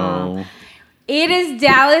freaking bomb. No. It is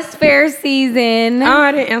Dallas Fair season. Oh,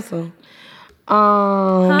 I didn't answer.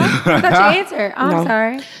 I thought you answered. I'm No.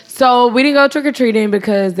 sorry. So we didn't go trick or treating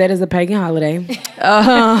because that is a pagan holiday.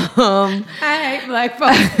 I hate black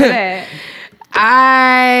folks for that.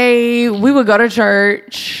 We would go to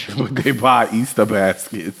church They buy Easter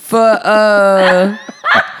baskets. for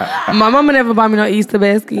my mama never bought me no Easter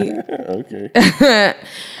basket. Okay.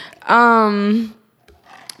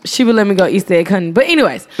 She would let me go Easter egg hunting. But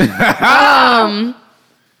anyways.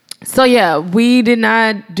 So yeah, we did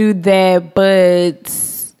not do that, but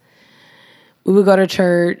we would go to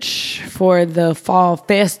church for the fall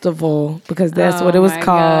festival because that's what it was Oh my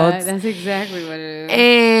called. God, that's exactly what it is.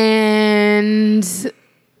 And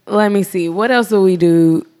let me see, what else do we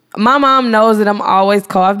do? My mom knows that I'm always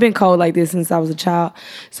cold. I've been cold like this since I was a child.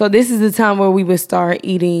 So this is the time where we would start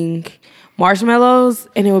eating marshmallows,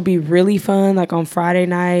 and it would be really fun. Like on Friday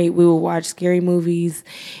night, we would watch scary movies,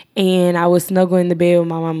 and I would snuggle in the bed with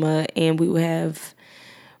my mama, and we would have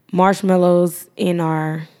marshmallows in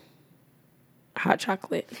our hot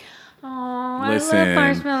chocolate. Oh, Listen, I love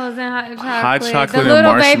marshmallows and hot chocolate. Hot The chocolate and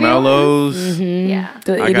little baby ones. marshmallows. Yeah.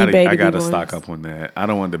 The I itty gotta, bitty I gotta ones. stock up on that. I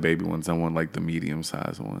don't want the baby ones. I want like the medium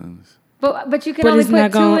sized ones. But you can But only it's put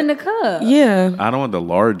not two gonna- in the cup. Yeah. I don't want the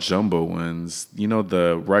large jumbo ones. You know,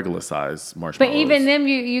 the regular size marshmallows. But even them,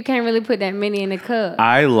 you can't really put that many in the cup.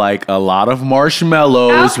 I like a lot of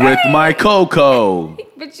marshmallows with Okay. my cocoa.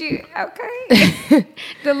 But okay.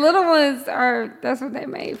 The little ones that's what they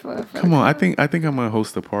made for. Come on, I think I'm gonna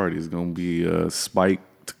host a party. It's gonna be a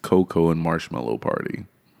spiked cocoa and marshmallow party.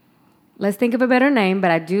 Let's think of a better name,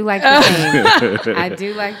 but I do like the theme. I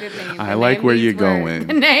do like the theme. I The like name where needs you're work. going.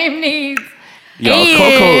 The name needs. Yo, And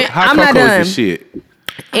cocoa, hot I'm not cocoa done. is the shit.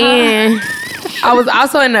 And I was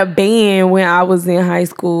also in a band when I was in high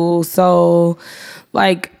school. So,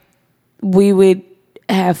 like, we would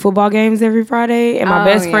have football games every Friday. And my Oh,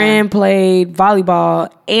 best yeah. friend played volleyball,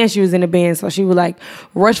 and she was in the band. So she would, like,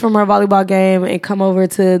 rush from her volleyball game and come over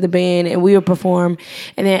to the band, and we would perform.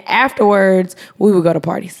 And then afterwards, we would go to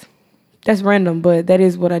parties. That's random, but that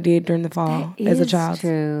is what I did during the fall as a It's child.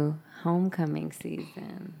 true. Homecoming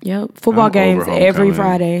season. Yep. Football I'm games over every homecoming.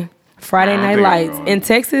 Friday. Friday Night big Lights. on- In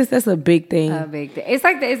Texas, that's a big thing. A big thing. It's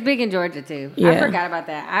like it's big in Georgia too. I Yeah. forgot about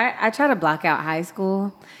that. I try to block out high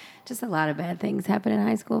school. Just a lot of bad things happen in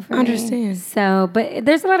high school for I me. understand. So, but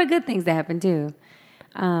there's a lot of good things that happen too.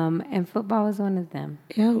 And football is one of them.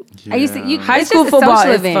 Yep. I used to. High it's school just a football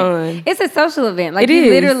social is event. fun. It's a social event. Like It you is.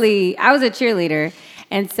 literally. I was a cheerleader,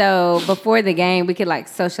 and so before the game, we could like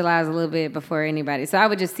socialize a little bit before anybody. So I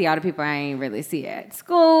would just see all the people I ain't really see at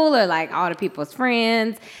school, or like all the people's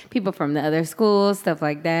friends, people from the other schools, stuff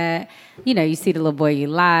like that. You know, you see the little boy you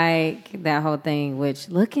like, that whole thing. Which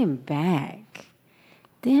looking back.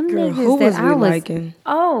 Them Girl, niggas who that was we I was liking?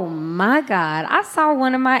 Oh my God. I saw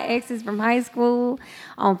one of my exes from high school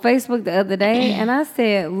on Facebook the other day, and I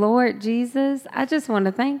said, Lord Jesus, I just want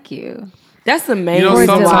to thank you. That's the main You know,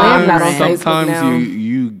 reason why I'm not on sometimes, Facebook now.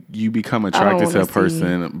 you become attracted to a wanna see.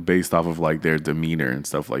 person based off of like their demeanor and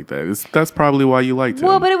stuff like that. That's probably why you liked him.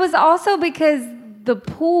 Well, but it was also because the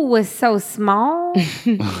pool was so small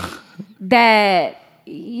that,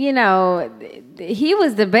 you know, he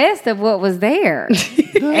was the best of what was there.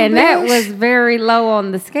 And that was very low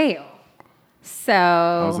on the scale. So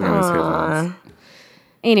was looking at his headphones.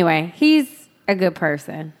 anyway, he's a good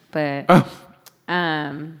person, but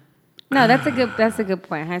no, that's a good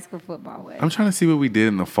point. High school football was. I'm trying to see what we did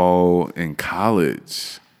in the fall in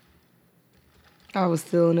college. I was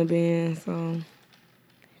still in the band, so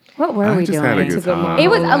What were I we just doing? had a good Took up my time. It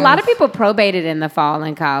was whole a lot of life. people probated in the fall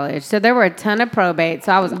in college, so there were a ton of probates.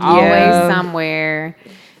 So I was Yeah. always somewhere.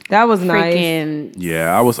 That was nice. Freaking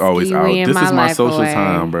Yeah, I was always out. skewing This is my life social away.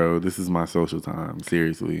 time, bro. This is my social time.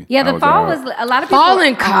 Seriously. Yeah, I the fall out. was a lot of people. Fall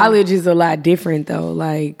in college is a lot different though.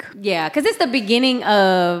 Like Yeah, because it's the beginning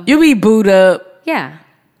of you be booed up. yeah.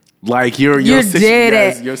 Like your You're dead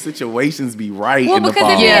at- your situations be right Well, in the because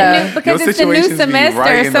fall. it's Yeah. the new, because Your it's the new situations be semester,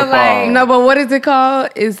 right in so the like fall. No, but what is it called?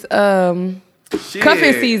 It's Shit.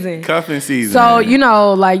 cuffing season. Cuffing season. So you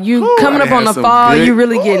know, like you Ooh, coming I up on had the some fall, good- you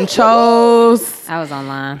really getting chose. I was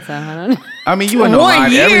online, so I don't know. I mean, you in the 1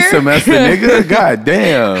 line every year. semester, nigga. God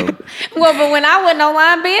damn. Well, but when I wasn't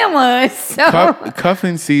online, Ben was. So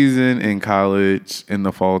Cuffing season in college in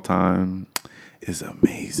the fall time is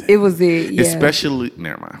amazing. It was it. Yeah. Especially,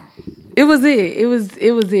 never mind. It was it. It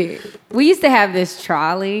was it. we used to have this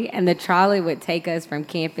trolley, and the trolley would take us from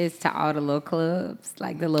campus to all the little clubs,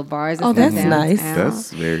 like the little bars. and Oh, stuff that's nice. downtown.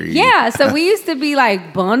 That's very Yeah, so we used to be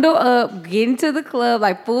like bundle up, get into the club,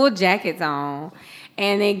 like full jackets on,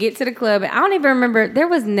 and then get to the club. And I don't even remember, there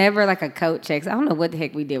was never like a coat check. So I don't know what the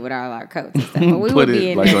heck we did with all our coats and stuff. But we Put would it,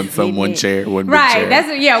 be in like, there on some getting one it. chair, one big Right, chair.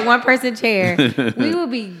 that's one person chair. We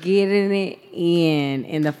would be getting it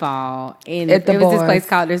in the fall. And At the there was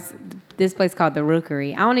bars. this place called the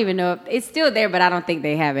Rookery. I don't even know if it's still there, but I don't think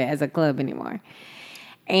they have it as a club anymore.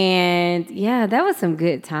 And yeah, that was some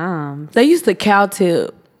good times. They used to cow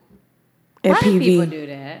tip at Why do people PV. do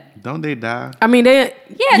that? Don't they die? I mean, they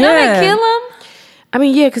Yeah, don't they kill them? I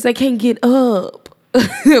mean, yeah, because they can't get up.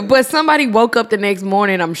 But somebody woke up the next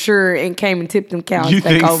morning, I'm sure, and came and tipped them cows. You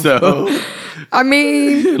back think over. so? I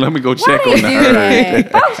mean, Let me go Why check do on they do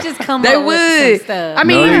that. that? Folks just come they up with some would. stuff. I No,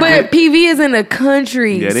 mean, they but PV is in the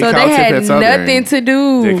country, Yeah, they so cow they tip had at Southern. nothing to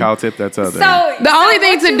do. They cow tip that other. so The only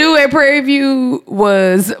thing to do at Prairie View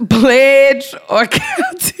was pledge or cow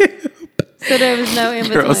tip. So there was no in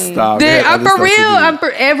between. Girl, stop. Then, Yeah, I'm for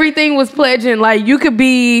real. Everything was pledging. Like you could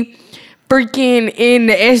be freaking in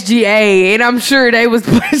the SGA, and I'm sure they was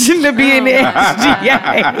pledging to be in the SGA.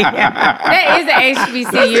 That is the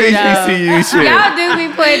HBCU, HBCU shit. Y'all do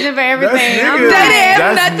be pledging for everything. I'm niggas. like, They didn't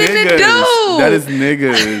have That's nothing to niggas. do. That is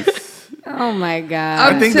niggas. oh my God.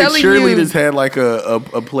 I'm I think the telling you. cheerleaders had like a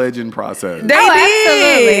pledging process. They oh, did.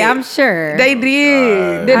 absolutely. I'm sure. They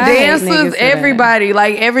did. The I hate niggas dancers, for everybody,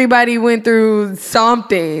 like everybody went through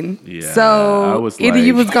something. Yeah, I So was either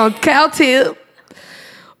you like- was gonna cow tip,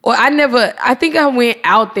 or I think I went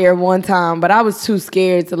out there one time, but I was too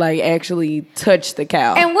scared to like actually touch the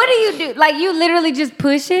cow. and what do you do? Like you literally just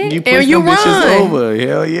push it? You push you them bitches run. over.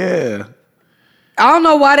 Hell yeah. I don't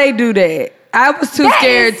know why they do that. I was too That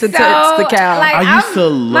scared is to so, touch the cow. like, I used to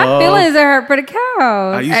My love- feelings are hurt for the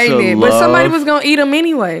cows. I used Ain't to it? love. But somebody was gonna eat them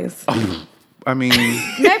anyways. I mean,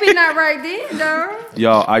 Maybe not right then, though.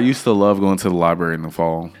 y'all. I used to love going to the library in the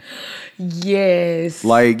fall. Yes.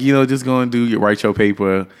 Like, you know, just go and write your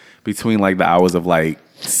paper between like the hours of like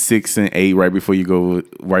 6 and 8 right before you go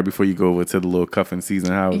over to the little cuffing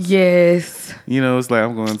season house. Yes. You know, it's like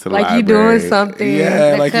I'm going to the Like you library. doing something.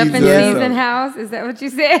 Yeah, The like cup you and doing season something. house. Is that what you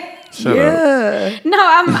said? Shut up. Yeah. No,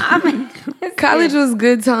 I'm College was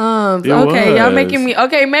good times. It Okay, y'all was. making me.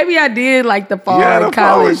 Okay, maybe I did like the fall Yeah, in the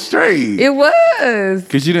fall college. is straight. It was.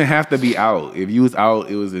 Because you didn't have to be out. If you was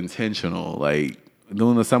out, it was intentional. Like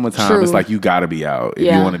during the summertime, True. it's like you got to be out if you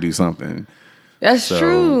Yeah. want to do something. That's So-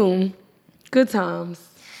 true. Good times.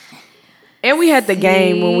 And we had the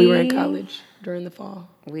game when we were in college during the fall.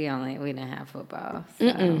 we didn't have football.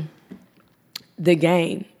 So. The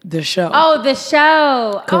game, the show. Oh, the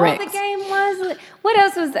show. Correct. Oh, the game was. What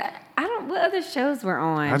else was that? What other shows were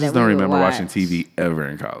on? I that just we don't would remember watch? watching TV ever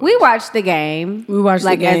in college. We watched the game. We watched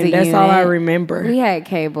like, the as game. a That's all I unit. remember. We had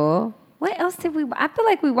cable. What else did we? I feel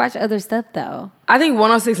like we watched other stuff though. I think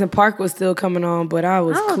 106 in Park was still coming on, but I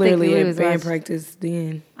was I don't think clearly we at was band watching- practice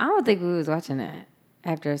then. I don't think we was watching that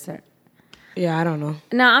after a certain. Yeah, I don't know.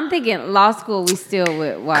 No, I'm thinking law school. We still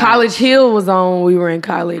would watch. College Hill was on when we were in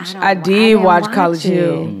college. I did didn't watch watch College it.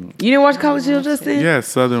 Hill. You didn't watch College Hill, Justin? Yeah,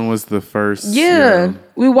 Southern was the first. Yeah,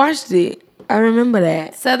 we watched it. I remember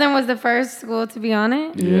that. Southern was the first school to be on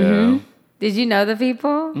it. Yeah. Did you know the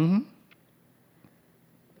people? Mm-hmm.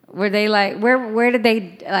 Were they like where did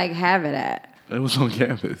they like have it at? It was on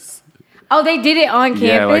campus. Oh, they did it on campus.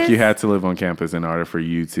 Yeah, like you had to live on campus in order for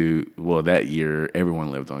you to. Well, that year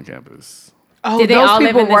everyone lived on campus. Oh, Did they those all live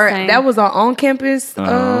people in the were same- that was on campus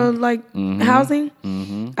housing?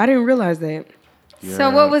 I didn't realize that.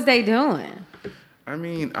 So what was they doing? I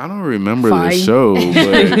mean, I don't remember the Fine. show, but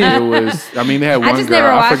it was. I mean, they had one just never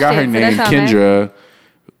girl. I watched forgot her it, so name, that's how bad. Kendra,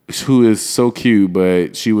 who is so cute,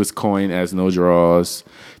 but she was coined as No Draws.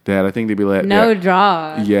 That I think they'd be like No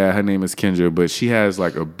draw. Yeah, her name is Kendra, but she has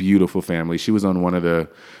like a beautiful family. She was on one of the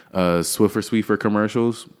Swiffer Sweefer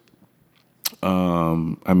commercials.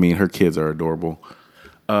 I mean, her kids are adorable.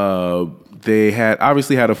 They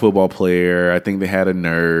obviously had a football player. I think they had a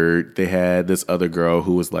nerd. They had this other girl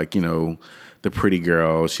who was like, the pretty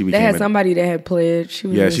girl. She They became had somebody that had pledged. She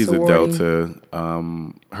was in she's sorority. a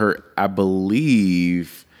Delta. I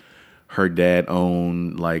believe her dad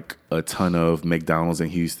owned like a ton of McDonald's in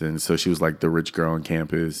Houston, so she was like the rich girl on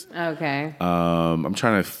campus. Okay. I'm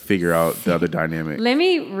trying to figure out the other dynamic. Let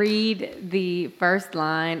me read the first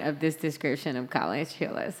line of this description of College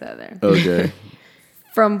Hill at Southern. Okay.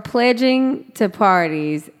 From pledging to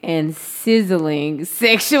parties and sizzling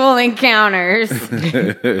sexual encounters.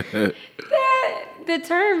 The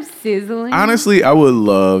term sizzling. Honestly, I would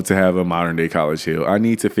love to have a modern day College Hill. I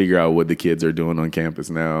need to figure out what the kids are doing on campus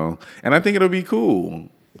now, and I think it'll be cool.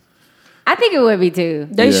 I think it would be too.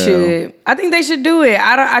 They Yeah. should. I think they should do it.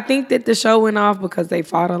 I think that the show went off because they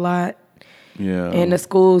fought a lot, Yeah. and the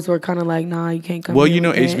schools were kind of like, "Nah, you can't come." Well, here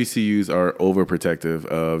with that. HBCUs are overprotective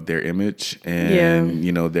of their image and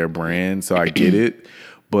their brand, so I get it.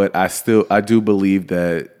 But I do believe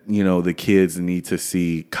that the kids need to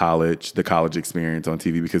see the college experience on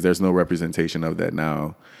TV because there's no representation of that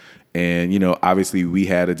now. And obviously we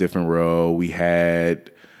had a different role. We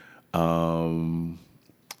had Real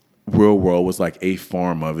World was like a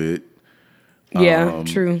form of it. Yeah,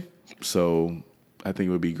 true. So I think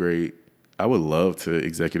it would be great. I would love to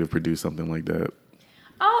executive produce something like that.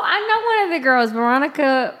 Oh, I know one of the girls,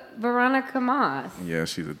 Veronica Moss. Yeah,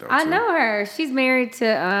 she's a dope. I know her. She's married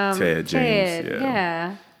to Ted James, yeah.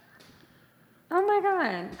 Yeah. Oh my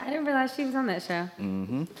God. I didn't realize she was on that show.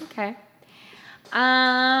 Mm-hmm. Okay.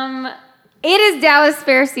 It is Dallas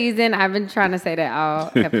Fair season. I've been trying to say that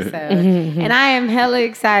all episode. And I am hella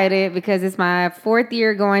excited because it's my 4th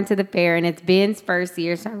year going to the fair and it's Ben's first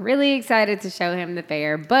year. So I'm really excited to show him the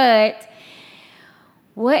fair. But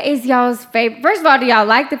what is y'all's favorite? First of all, do y'all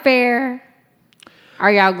like the fair?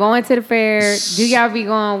 Are y'all going to the fair? Do y'all be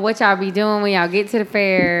going? What y'all be doing when y'all get to the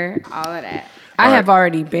fair? All of that. I have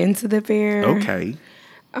already been to the fair. Okay.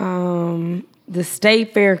 The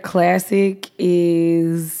State Fair Classic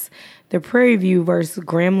is the Prairie View versus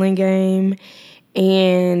Grambling game,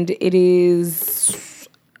 and it is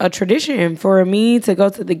a tradition for me to go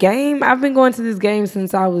to the game. I've been going to this game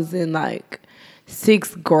since I was in like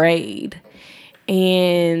 6th grade.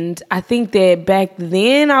 And I think that back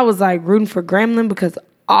then I was like rooting for Grambling because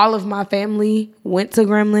all of my family went to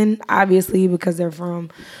Grambling, obviously because they're from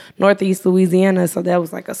Northeast Louisiana, so that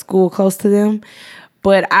was like a school close to them.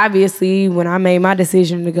 But obviously when I made my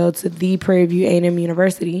decision to go to the Prairie View A&M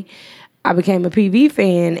University, I became a PV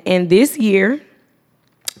fan. And this year,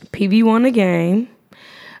 PV won the game.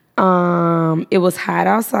 It was hot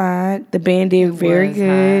outside. The band did very was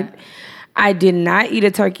good. hot. I did not eat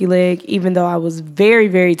a turkey leg, even though I was very,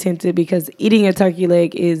 very tempted because eating a turkey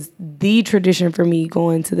leg is the tradition for me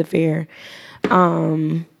going to the fair.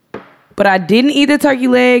 But I didn't eat the turkey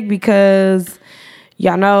leg because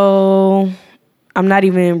y'all know I'm not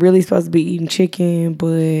even really supposed to be eating chicken,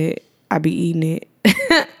 but I be eating it.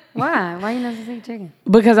 Why? Why you not supposed to eat chicken?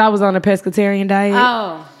 Because I was on a pescatarian diet.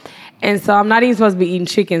 Oh. And so I'm not even supposed to be eating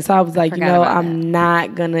chicken. So I was like, Forgot about I'm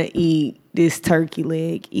not going to eat this turkey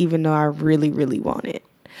leg, even though I really, really want it.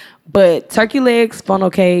 But turkey legs, funnel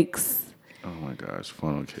cakes, Oh my gosh,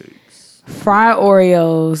 funnel cakes. fried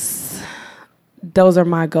Oreos, those are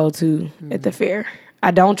my go-to at the fair.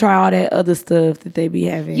 I don't try all that other stuff that they be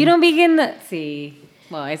having. You don't be getting the... See.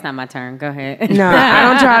 Well, it's not my turn. Go ahead. No, I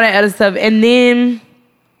don't try all that other stuff. And then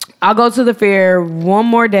I'll go to the fair one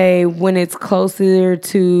more day when it's closer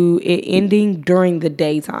to it ending during the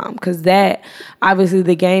daytime. Because that, obviously,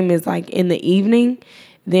 the game is like in the evening.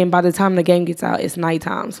 Then by the time the game gets out, it's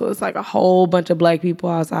nighttime. So it's like a whole bunch of black people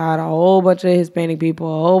outside, a whole bunch of Hispanic people,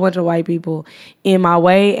 a whole bunch of white people in my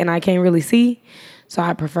way, and I can't really see. So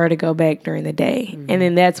I prefer to go back during the day. And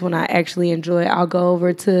then that's when I actually enjoy it. I'll go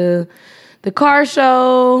over to the car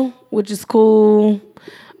show, which is cool.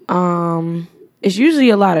 It's usually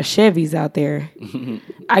a lot of Chevys out there.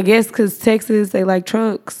 I guess because Texas, they like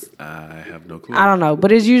trucks. I have no clue. I don't know,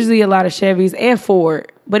 but it's usually a lot of Chevys and Ford.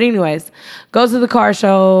 But anyways, go to the car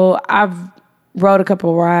show. I've rode a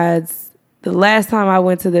couple of rides. The last time I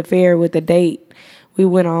went to the fair with a date, we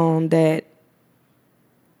went on that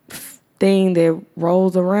thing that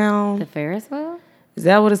rolls The around. Ferris wheel? Is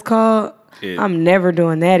that what it's called? I'm never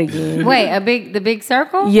doing that again. Wait, the big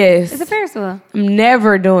circle? Yes. It's a Ferris wheel. I'm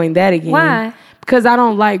never doing that again. Why? Because I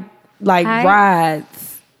don't like Heights?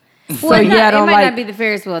 rides. Well, yeah, I it don't might like. not be the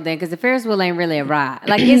Ferris wheel then, because the Ferris wheel ain't really a ride.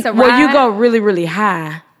 Like, it's a ride. Well, you go really, really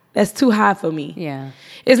high. That's too high for me. Yeah.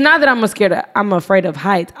 It's not that I'm afraid of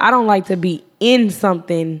heights. I don't like to be in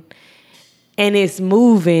something and it's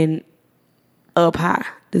moving up high.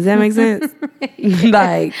 Does that make sense?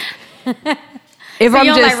 Like, if I'm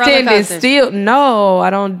you don't just like roller standing coasters? still, no, I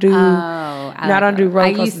don't do. I don't do roller I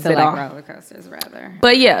used coasters to at like all. roller coasters rather.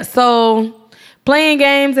 But yeah, so playing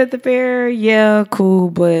games at the fair, yeah, cool,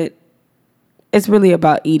 but it's really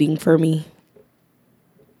about eating for me.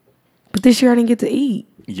 But this year I didn't get to eat.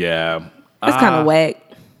 Yeah. That's kind of whack.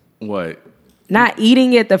 What? Not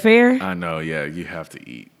eating at the fair. I know, yeah, you have to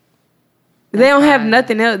eat. They don't have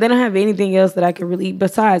nothing else. They don't have anything else that I can really eat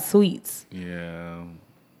besides sweets. Yeah.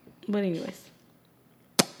 But anyways.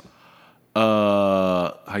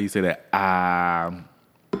 How you say that? I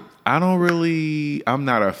don't really. I'm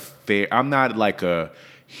not like a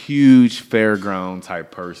huge fairground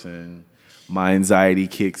type person. My anxiety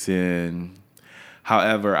kicks in.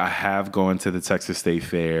 However, I have gone to the Texas State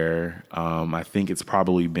Fair. I think it's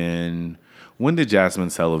probably been. When did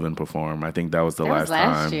Jasmine Sullivan perform? I think that was the That last was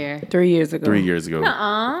last time. year. 3 years ago. 3 years ago.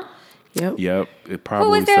 Yep. Yep. It probably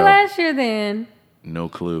Who was there so. last year then? No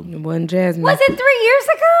clue. It wasn't Jasmine. Was it 3 years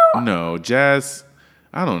ago? No, Jazz.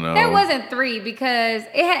 I don't know. That wasn't 3 because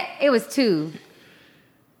it was 2.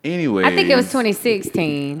 Anyway, I think it was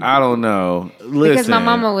 2016 I don't know. Listen, because my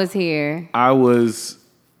mama was here.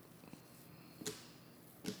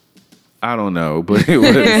 I don't know, but it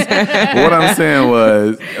was.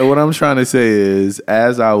 What I'm trying to say is,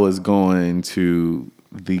 as I was going to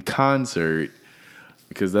the concert,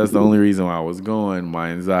 because that's the only reason why I was going, my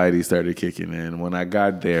anxiety started kicking in. When I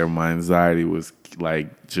got there, my anxiety was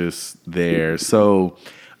like just there. So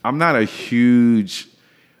I'm not a huge.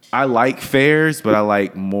 I like fairs, but I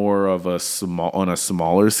like more of on a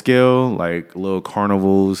smaller scale, like little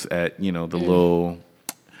carnivals at the little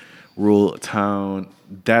rural town.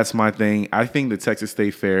 That's my thing. I think the Texas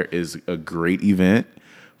State Fair is a great event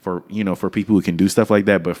for people who can do stuff like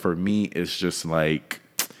that. But for me, it's just like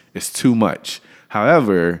it's too much.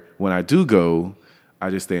 However, when I do go, I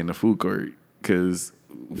just stay in the food court because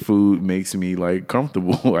food makes me like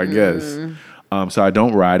comfortable, I guess. So I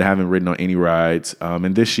don't ride. I haven't ridden on any rides.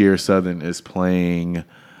 And this year, Southern is playing.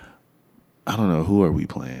 I don't know, who are we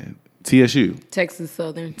playing? TSU. Texas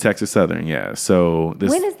Southern. Texas Southern, yeah. So this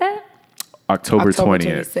When is that? October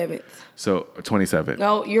 20th. 27th. So 27th.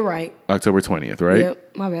 No, you're right. October 20th, right?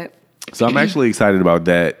 Yep, my bad. So I'm actually excited about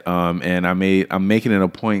that. And I'm making it a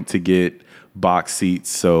point to get box seats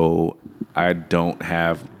so I don't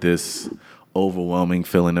have this overwhelming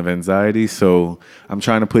feeling of anxiety. So I'm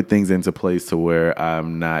trying to put things into place to where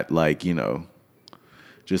I'm not like,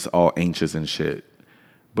 just all anxious and shit.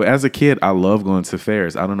 But as a kid, I love going to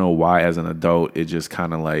fairs. I don't know why as an adult it just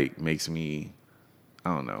kind of like makes me,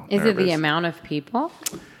 I don't know. Is it the nervous. amount of people?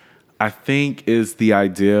 I think is the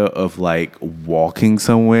idea of like walking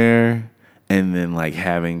somewhere and then like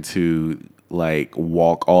having to like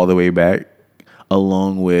walk all the way back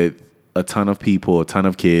along with a ton of people, a ton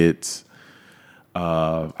of kids.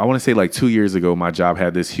 I want to say like 2 years ago, my job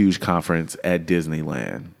had this huge conference at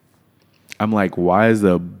Disneyland. I'm like, why is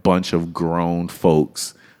a bunch of grown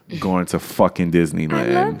folks going to fucking Disneyland?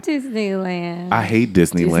 I love Disneyland. I hate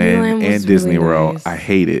Disneyland Disneyland and was Disney really World. nice. I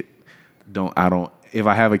hate it. If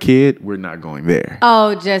I have a kid, we're not going there.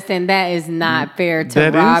 Oh, Justin, that is not fair to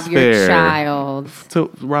That rob is your fair. child. To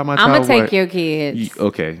rob my I'm child. gonna take what? your kids.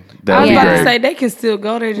 Okay, I that'd was be about great. to say they can still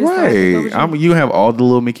go there. Just don't have to go with Right, you. you have all the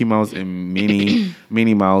little Mickey Mouse and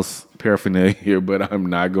Minnie Mouse paraphernalia here, but I'm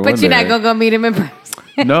not going. But you're there. not gonna go meet him in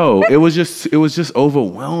person. No, it was just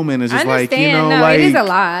overwhelming. It's I just like understand. No, like it is a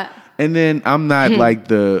lot. And then I'm not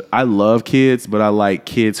like I love kids, but I like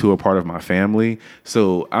kids who are part of my family.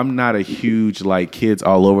 So I'm not a huge like kids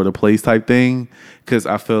all over the place type thing because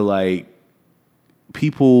I feel like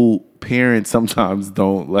parents sometimes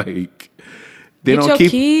don't like, they Get don't your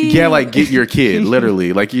keep, kid. yeah, like get your kid,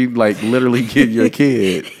 literally. Like you like literally get your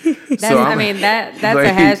kid. That's, So I I'm- mean, that's like, a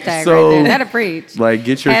hashtag so, right there. That'll preach. Like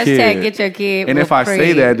get your Hashtag kid. get your kid. And will if I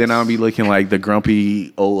say that, preach. then I'll be looking like the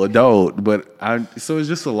grumpy old adult. So it's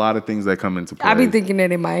just a lot of things that come into play. I be thinking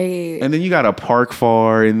that in my head. And then you got to park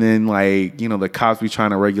far, and then like the cops be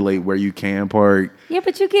trying to regulate where you can park. Yeah,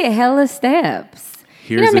 but you get hella steps.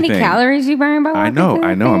 You know Here's how many the thing. calories you burn by walking I know, to the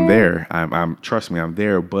I'm fair? there. I'm trust me, I'm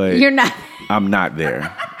there, but You're not. I'm not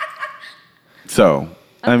there. So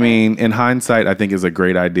I mean, in hindsight, I think it's a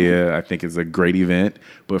great idea. I think it's a great event.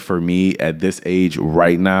 But for me, at this age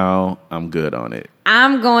right now, I'm good on it.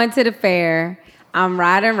 I'm going to the fair. I'm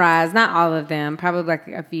riding rides, not all of them, probably like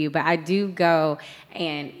a few, but I do go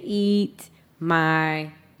and eat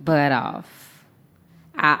my butt off.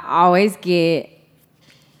 I always get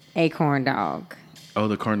a corn dog. Oh,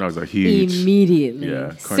 the corn dogs are huge. Immediately. Yeah,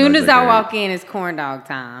 As corn soon dogs as are I great. walk in, it's corn dog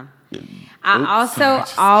time. I Oops, also I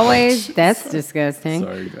just- always, that's disgusting.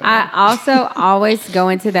 Sorry, guys. I also always go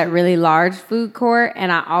into that really large food court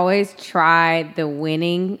and I always try the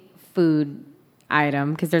winning food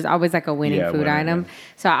item because there's always like a winning Yeah, food winner, item. yeah.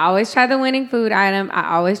 So I always try the winning food item.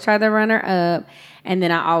 I always try the runner up. And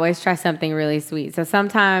then I always try something really sweet. So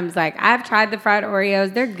sometimes, like, I've tried the fried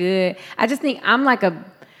Oreos. They're good. I just think I'm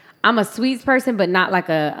a sweets person, but not like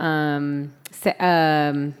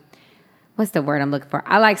what's the word I'm looking for?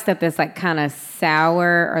 I like stuff that's like kind of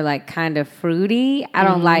sour or like kind of fruity. I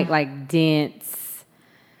don't like dense,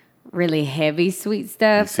 really heavy sweet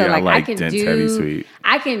stuff. See, So I like like can dense, do heavy sweet.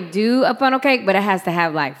 I can do a funnel cake, but it has to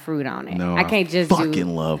have like fruit on it. No, I can't just fucking do.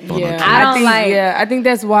 love funnel Yeah, cake. I don't think, like- Yeah, I think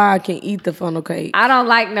that's why I can eat the funnel cake. I don't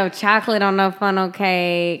like no chocolate on no funnel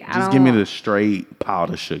cake. I Just don't, give me the straight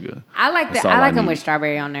powdered sugar. I like That's the all I like I them need. with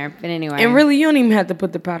strawberry on there. But anyway, And really, you don't even have to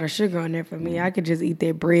put the powdered sugar on there for me. I could just eat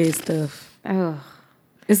that bread stuff. Ugh.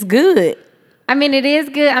 It's good. I mean, it is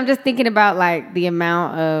good. I'm just thinking about like the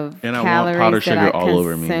amount of And I calories want powdered that sugar I all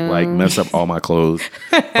over me. Like, consume. mess up all my clothes.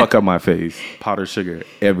 Fuck up my face. Powdered sugar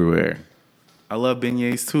everywhere. I love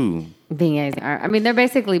beignets too. Beignets are. I mean, they're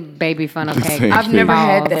basically baby funnel cake. Same I've thing. never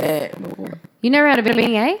had Balls. that before. You never had a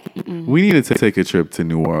beignet? We need to take a trip to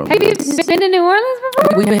New Orleans. Have you been to New Orleans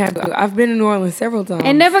before? I've been to New Orleans several times.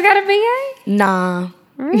 And never got a beignet? Nah.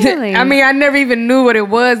 Really? I mean, I never even knew what it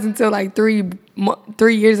was until like 3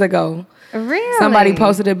 years ago. Really? Somebody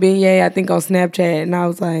posted a beignet, I think, on Snapchat, and I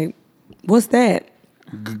was like, "What's that?"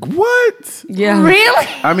 What? Yeah. Really?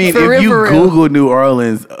 I mean, For if real, you for real. Google New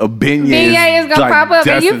Orleans, a beignet Beignet is gonna like pop up.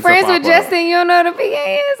 And you destined to friends pop with up. Justin? You don't know what a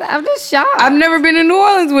beignet is? I'm just shocked. I've never been to New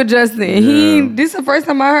Orleans with Justin. Yeah. This is the first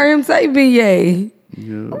time I heard him say beignet.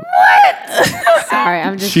 Sorry,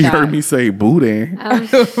 I'm just She shocked. heard me say boudin. I'm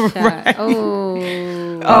shocked.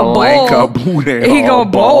 Oh. A like bowl. a boudin. He Oh, gonna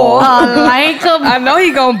bowl. Like a I know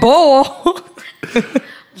he gonna bowl.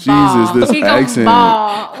 Jesus, this He gonna accent.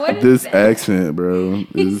 ball. What is This that? accent, bro.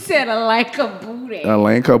 He Is, said like a booty. a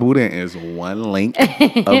link of boudin is one link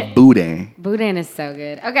of boudin. Boudin is so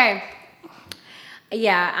good. Okay.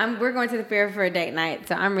 Yeah, we're going to the fair for a date night,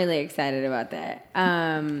 so I'm really excited about that.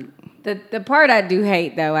 The part I do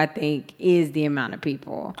hate, though, I think, is the amount of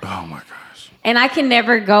people. Oh my gosh. And I can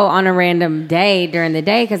never go on a random day during the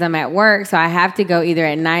day because I'm at work, so I have to go either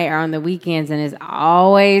at night or on the weekends, and it's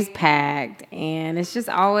always packed, and it's just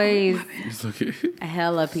always Just look at a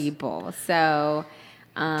hella people. So,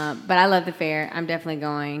 but I love the fair. I'm definitely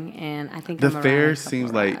going, and I think the I'm around fair a couple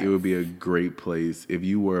seems like it would rides. be a great place if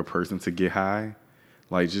you were a person to get high.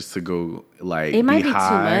 Like just to go like It might be too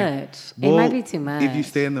high. much. It might be too much. If you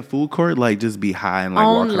stay in the food court, like just be high and like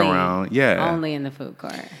walking around. Yeah. Only in the food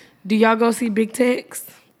court. Do y'all go see Big Tex?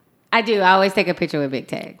 I do. I always take a picture with Big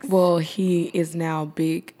Tex. Well, he is now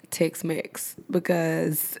Big Tex-Mex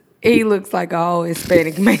because he looks like a whole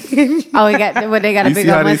Hispanic man. Oh, they got a You big see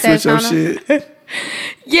how old they mustache switch your on him? shit?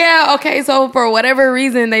 Yeah, okay, so for whatever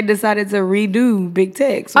reason, they decided to redo Big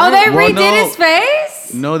Tex. Oh, they Well, redid no. his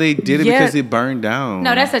face? No, they did it Yeah. because it burned down.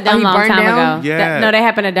 No, that's a dumb he long burned time down? ago. Yeah. No, they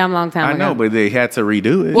happened a dumb long time I ago. know, but they had to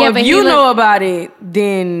redo it. Well, Yeah, if but you he know look- about it,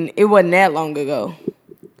 then it wasn't that long ago.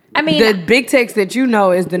 I mean, The Big Tex that you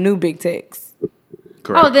know is the new Big Tex.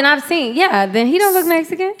 Correct. oh, then I've seen. Yeah, then he don't look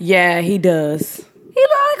Mexican. Yeah, he does. He look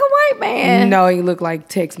like a white man. No, he look like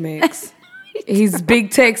Tex-Mex. He's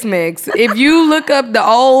Big Tex-Mex. If you look up the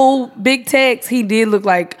old Big Tex, he did look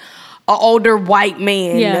like an older white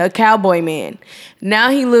man, Yeah. a cowboy man. Now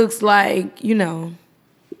he looks like,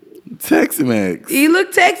 Tex-Mex. he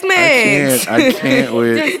look Tex-Mex. I can't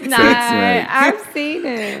with Just not. Tex-Mex. I've seen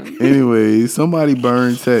him. Anyway, somebody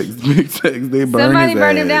burned Big Tex. They burned Somebody his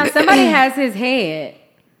burned him ass. down. Somebody has his head.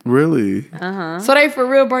 Really? So they for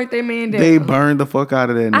real burnt their man down. They burned the fuck out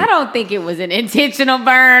of that. I don't think it was an intentional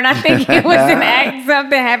burn. I think it was an act.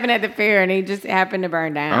 Something happened at the fair, and he just happened to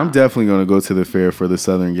burn down. I'm definitely gonna go to the fair for the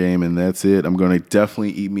Southern game, and that's it. I'm gonna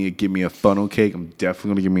definitely get me a funnel cake. I'm definitely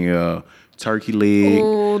gonna give me a turkey leg.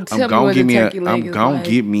 Ooh, tell me I'm gonna what give the me turkey leg I'm is gonna like.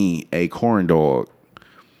 get me a corn dog.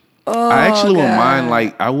 Oh, I actually wouldn't God.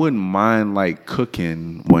 mind I wouldn't mind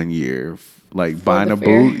cooking one year, like buying the a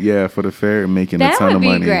fair? booth, yeah, for the fair and making a that ton would of be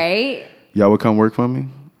money. great. Y'all would come work for me?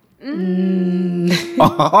 I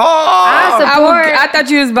thought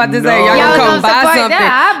you was about to say No. y'all Y'all gonna was come gonna buy support something.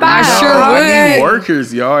 that. I buy I it. sure I would. need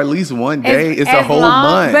workers, y'all. At least one day. It's a as whole long-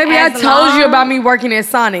 month. Baby, I As told you long- about me working at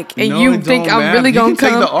Sonic, and No, you it think don't I'm matter. really gonna You can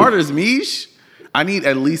come? take the orders, Mish. I need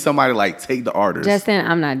at least somebody like take the orders. Justin,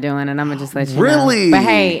 I'm not doing it. I'm gonna just let you Really? know. But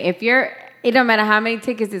hey, it don't matter how many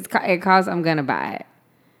tickets it costs. I'm gonna buy it.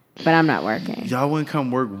 But I'm not working. Y'all wouldn't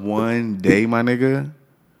come work one day, my nigga.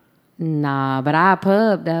 Nah, but I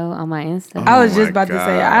pub though on my Insta. I was Oh just my about to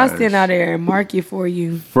say I'll gosh. stand out there and mark it for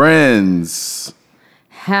you. Friends.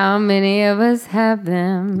 How many of us have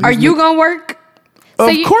them? Are you gonna work?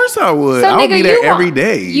 Of you- course I would. So, I would nigga, be there you every won't-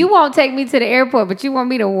 day. You won't take me to the airport, but you want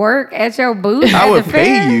me to work at your booth? I at would the pay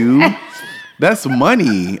fair? you. That's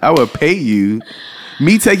money. I would pay you.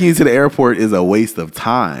 Me taking you to the airport is a waste of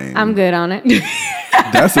time. I'm good on it.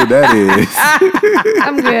 That's what that is.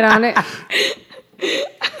 I'm good on it.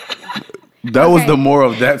 That was Okay. the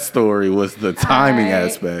moral of that story was the timing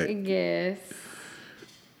aspect. Yes.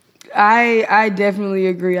 I definitely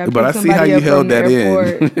agree. But I see how you held that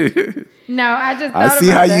in. No, I just. I thought see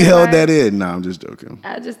about how you that, held like, that in. No, I'm just joking.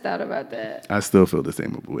 I just thought about that. I still feel the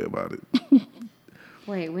same way about it.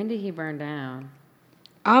 Wait, when did he burn down?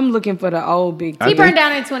 I'm looking for the old big. I He think- burned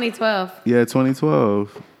down in 2012. Yeah, 2012.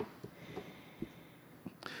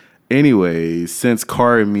 Anyways, since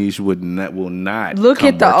Car and Mish will not Look come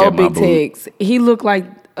at the work old my big booth. Tex. He looked like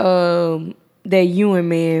that Ewan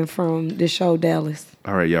man from the show Dallas.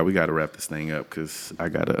 All right, y'all, we got to wrap this thing up because I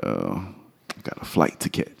got a flight to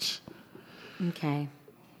catch. Okay.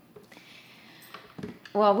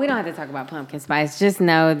 Well, we don't have to talk about pumpkin spice. Just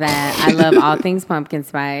know that I love all things pumpkin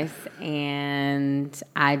spice, and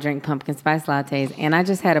I drink pumpkin spice lattes. And I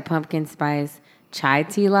just had a pumpkin spice chai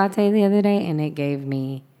tea latte the other day, and it gave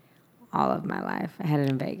me all of my life. I had it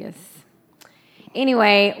in Vegas.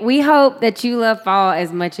 Anyway, we hope that you love fall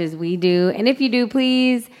as much as we do. And if you do,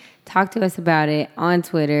 please talk to us about it on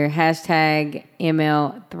Twitter, #ML3.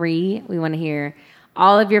 We want to hear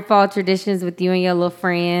all of your fall traditions with you and your little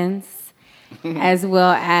friends, as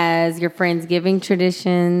well as your Friendsgiving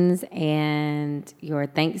traditions and your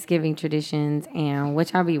Thanksgiving traditions and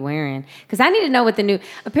what y'all be wearing. Because I need to know what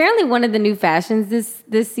apparently one of the new fashions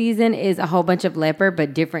this season is a whole bunch of leopard,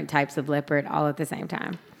 but different types of leopard all at the same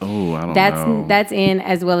time. Oh, I don't know. That's in,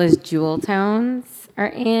 as well as jewel tones are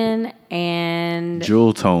in, and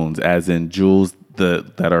Jewel tones, as in jewels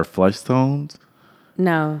that are flesh tones.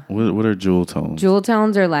 no, What are jewel tones? jewel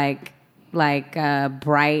tones are like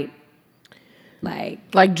bright,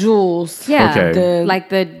 Like jewels. yeah, Okay. like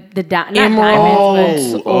the not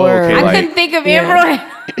Emeralds diamonds, Oh, okay. but I like- couldn't think of emerald.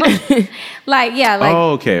 like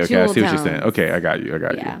Oh, okay. I see jewel what you're tones. saying. Okay, I got you.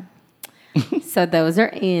 Yeah. So those are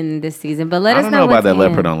in this season, but let I us don't know know about what's that in.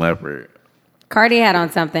 leopard on leopard. Cardi had on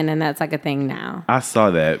something, and that's like a thing now. I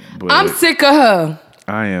saw that, but I'm sick of her.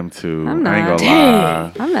 I am too. I'm I ain't not. gonna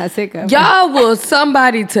lie. I'm not sick of it. Y'all will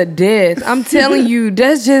somebody to death. I'm telling you,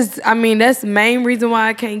 that's that's the main reason why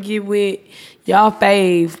I can't get with y'all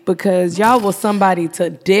fave, because y'all will somebody to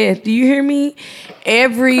death. Do you hear me?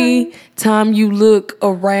 Every time you look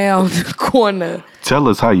around the corner. Tell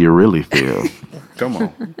us how you really feel. Come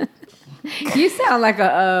on. You sound like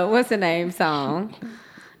a what's the name song?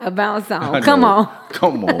 A bounce song. Come on.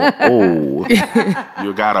 Come on. Oh,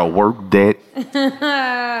 you gotta work that.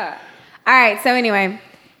 All right. So anyway,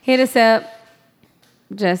 hit us up,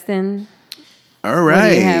 Justin. All What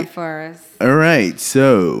do you have right. for us? All right.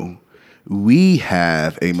 So we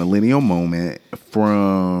have a millennial moment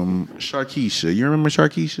from Sharkeisha. You remember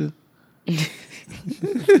Sharkeisha?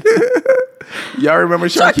 Y'all remember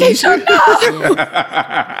Sharkeisha?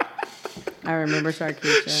 I remember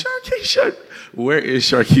Sharkeisha. Sharkeisha. Where is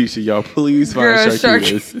Sharkeisha, y'all? Please find Girl,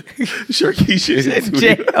 Sharkeisha. Sharkeisha is in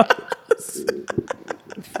jail.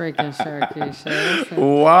 Freaking Sharkeisha.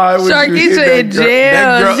 Why would you hit Sharkeisha that in girl? jail.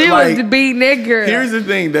 That girl, She like, was beating that girl. Here's the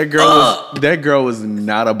thing: that girl was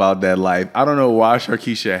not about that life. I don't know why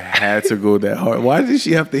Sharkeisha had to go that hard. Why did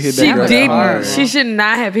she have to hit that She girl that hard? didn't. She should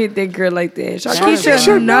not have hit that girl like that. Sharkeisha,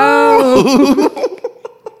 Sharkeisha, no.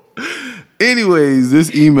 Anyways,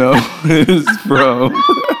 this email is from. Who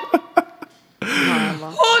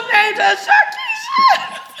named her Sharkeisha?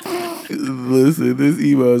 Listen, this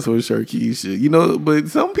email is from Sharkeisha. You know, but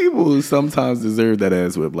some people sometimes deserve that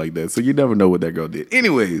ass whip like that, so you never know what that girl did.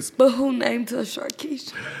 Anyways, But who named her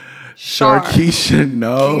Sharkeisha? Sharkeisha,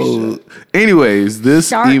 no. Anyways,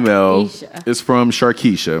 this email Sharkeisha. is from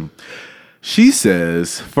Sharkeisha. She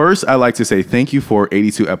says, first, I'd like to say thank you for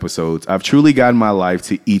 82 episodes. I've truly gotten my life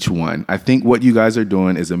to each one. I think what you guys are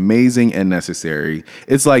doing is amazing and necessary.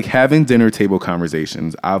 It's like having dinner table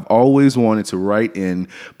conversations. I've always wanted to write in,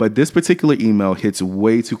 but this particular email hits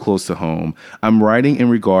way too close to home. I'm writing in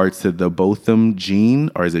regards to the Botham Jean,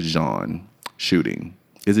 or is it John, shooting.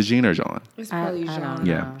 Is it Jean or John? It's probably John.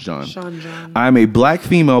 Yeah, John. John. I'm a black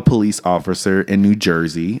female police officer in New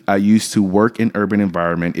Jersey. I used to work in urban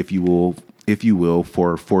environment, if you will,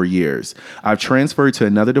 for 4 years. I've transferred to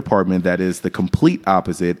another department that is the complete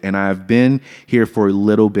opposite, and I've been here for a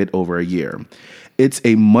little bit over a year. It's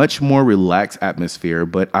a much more relaxed atmosphere,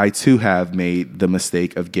 but I too have made the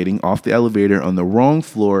mistake of getting off the elevator on the wrong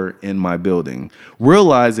floor in my building,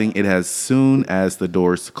 realizing it as soon as the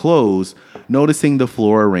doors closed, noticing the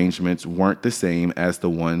floor arrangements weren't the same as the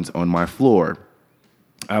ones on my floor.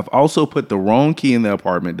 I've also put the wrong key in the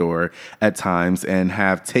apartment door at times and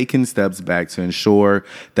have taken steps back to ensure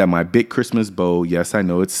that my big Christmas bow, yes, I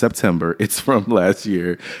know it's September, it's from last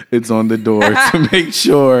year, it's on the door to make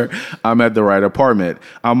sure I'm at the right apartment.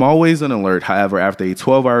 I'm always on alert, however, after a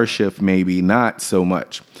 12-hour shift, maybe not so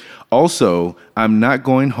much. Also, I'm not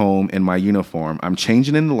going home in my uniform. I'm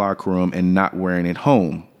changing in the locker room and not wearing it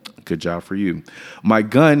home. Good job for you. My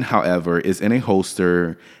gun, however, is in a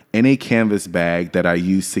holster in a canvas bag that I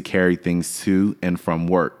use to carry things to and from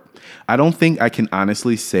work. I don't think I can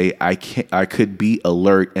honestly say I could be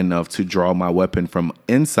alert enough to draw my weapon from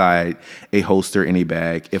inside a holster in a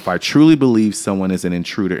bag if I truly believe someone is an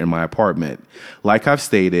intruder in my apartment. Like I've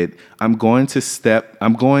stated, I'm going to step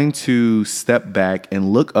back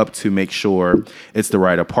and look up to make sure it's the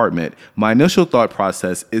right apartment. My initial thought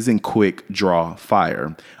process isn't quick draw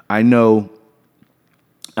fire. I know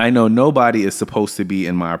nobody is supposed to be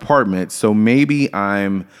in my apartment, so maybe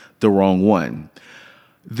I'm the wrong one.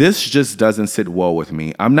 This just doesn't sit well with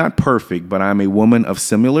me. I'm not perfect, but I'm a woman of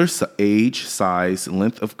similar age, size,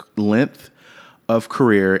 length of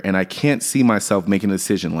career, and I can't see myself making a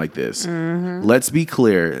decision like this. Mm-hmm. Let's be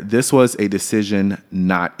clear. This was a decision,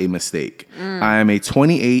 not a mistake. I'm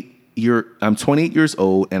 28 years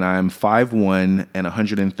old, and I'm 5'1" and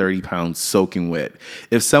 130 pounds soaking wet.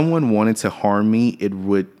 If someone wanted to harm me, it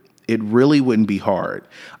really wouldn't be hard.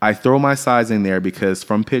 I throw my size in there because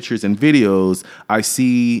from pictures and videos, I've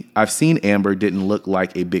seen Amber didn't look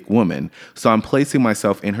like a big woman. So I'm placing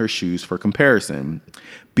myself in her shoes for comparison.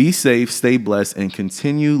 Be safe, stay blessed, and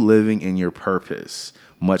continue living in your purpose.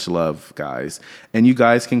 Much love, guys. And you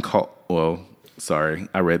guys can sorry,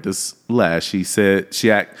 I read this last. She said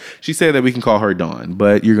that we can call her Dawn,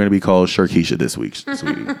 but you're going to be called Sharkeisha this week,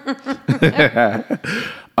 sweetie.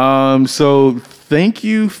 So thank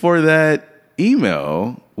you for that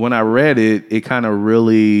email. When I read it, it kind of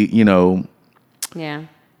really, Yeah.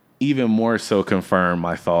 even more so confirmed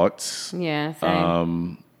my thoughts. Yeah.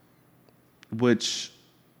 Same. What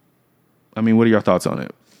are your thoughts on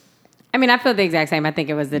it? I mean, I feel the exact same. I think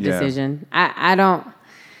it was the decision.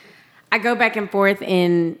 I go back and forth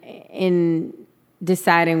in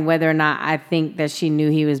deciding whether or not I think that she knew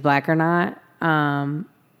he was black or not.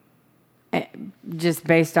 Just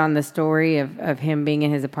based on the story of him being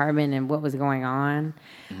in his apartment and what was going on.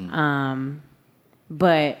 Mm-hmm.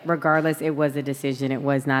 But regardless, it was a decision. It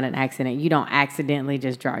was not an accident. You don't accidentally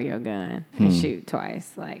just draw your gun and shoot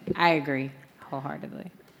twice. Like, I agree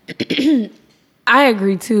wholeheartedly. I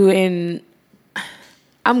agree too, and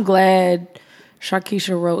I'm glad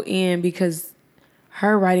Sharkeisha wrote in because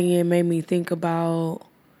her writing in made me think about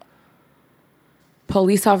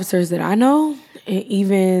police officers that I know and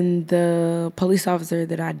even the police officer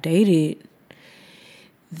that I dated.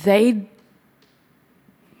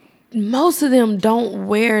 Most of them don't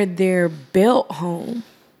wear their belt home.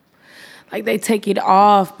 Like, they take it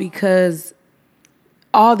off because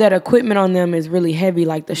all that equipment on them is really heavy.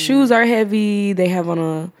 Like, the shoes are heavy. They have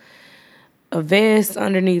on a vest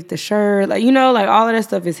underneath the shirt. Like, all of that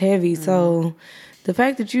stuff is heavy. So the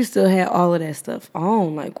fact that you still had all of that stuff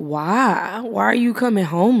on, like, why? Why are you coming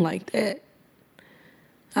home like that?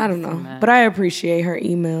 I don't know. But I appreciate her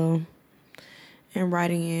email and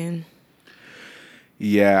writing in.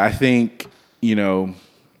 Yeah, I think, you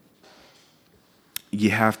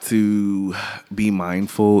have to be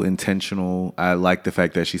mindful, intentional. I like the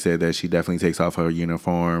fact that she said that she definitely takes off her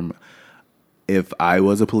uniform. If I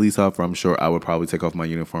was a police officer, I'm sure I would probably take off my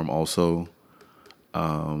uniform also.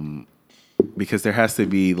 Because there has to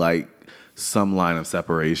be like some line of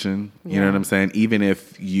separation. You know what I'm saying? Even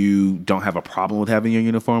if you don't have a problem with having your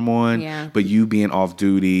uniform on, but you being off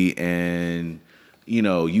duty and,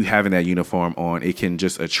 you having that uniform on, it can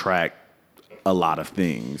just attract a lot of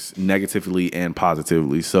things negatively and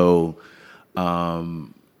positively. So,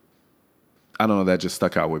 I don't know, that just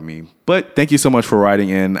stuck out with me. But thank you so much for writing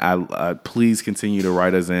in. I please continue to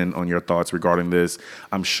write us in on your thoughts regarding this.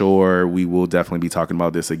 I'm sure we will definitely be talking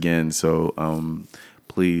about this again. So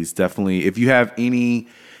please, definitely, if you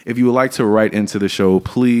would like to write into the show,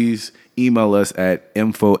 please email us at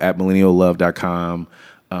info@millenniallove.com.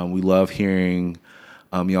 We love hearing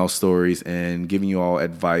y'all's stories and giving you all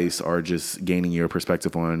advice or just gaining your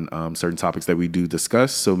perspective on certain topics that we do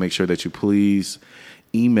discuss. So make sure that you please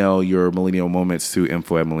email your millennial moments to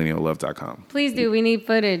info@millenniallove.com. Please do. We need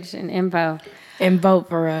footage and info. And vote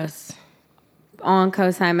for us. On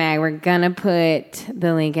Cosign Mag, we're going to put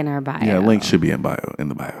the link in our bio. Yeah, link should be in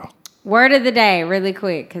the bio. Word of the day, really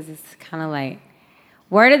quick, because it's kind of late.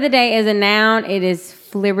 Word of the day is a noun. It is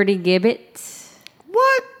flibberty-gibbet.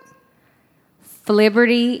 What?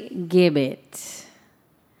 Flibberty-gibbet.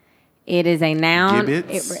 It is a noun.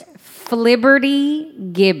 Gibbets?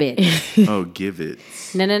 Flibberty-gibbet. Oh, give it.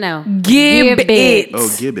 No. Gibbet.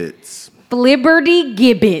 Oh, gibbets.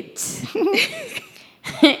 Flibberty-gibbet.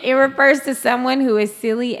 It refers to someone who is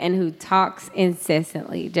silly and who talks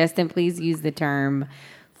incessantly. Justin, please use the term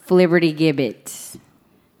flibberty-gibbet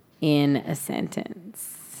in a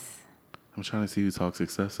sentence. I'm trying to see who talks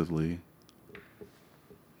excessively.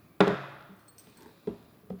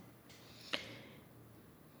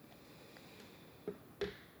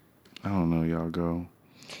 I don't know. Y'all go.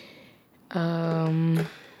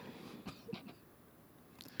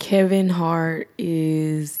 Kevin Hart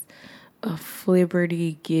is a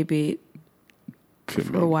flibberty-gibbet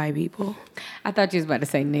for white people. I thought you was about to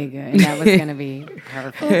say nigga, and that was going to be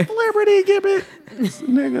perfect. Liberty, give it,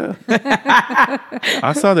 nigga.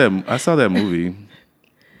 I saw that movie,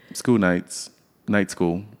 School Nights, Night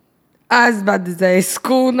School. I was about to say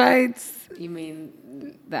school nights. You mean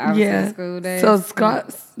the Iverson school days? So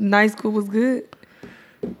night school was good?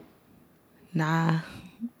 Nah.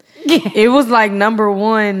 It was like number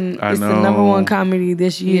one. I It's know. the number one comedy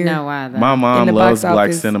this year. You know why, though. My mom In the loves box black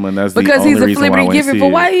office. cinema, and that's Because the only he's a reason why I flibberty went to gibbet see for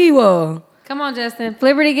it. white people. Come on, Justin.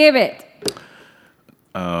 Flibberty-gibbet.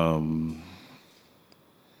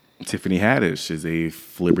 Tiffany Haddish is a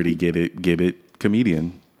Flibberty Gibbet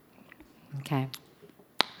comedian. Okay.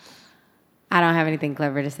 I don't have anything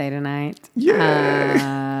clever to say tonight.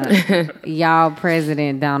 Yeah. Y'all,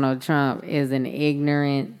 President Donald Trump is an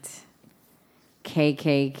ignorant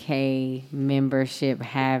KKK membership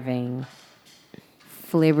having,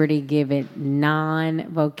 flibberty-gibbet,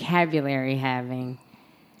 non-vocabulary having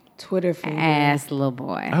Twitter finger. ass little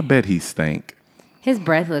boy. I bet he stank. His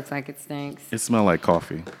breath looks like it stinks. It smelled like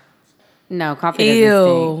coffee. No, coffee doesn't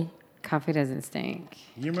Ew. stink. Coffee doesn't stink.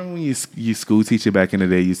 You remember when your school teacher back in the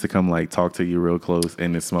day used to come like talk to you real close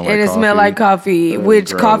and it smelled like And it coffee? smelled like coffee, Ugh, which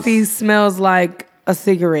gross. coffee smells like a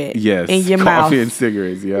cigarette Yes, in your coffee mouth. and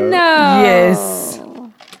cigarettes. Yeah. No. Yes.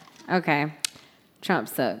 Okay. Trump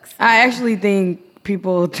sucks. I actually think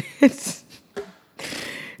people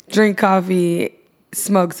drink coffee,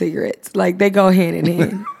 smoke cigarettes. Like, they go hand in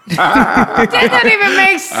hand. That doesn't even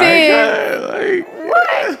make sense.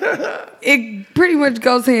 It pretty much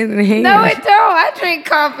goes hand in hand. No, it don't. I drink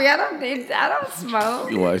coffee. I don't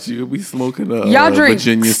smoke. Watch you be smoking Y'all drink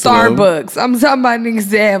Virginia Slim. Starbucks. I'm talking about niggas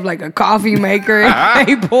that have like a coffee maker.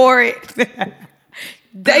 They pour it.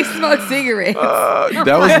 They smoke cigarettes.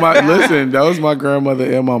 That was my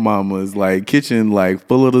grandmother and my mama's like kitchen, like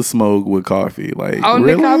full of the smoke with coffee. Like On the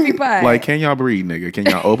really? coffee pot. Like, can y'all breathe, nigga? Can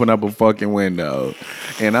y'all open up a fucking window?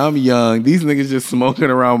 And I'm young. These niggas just smoking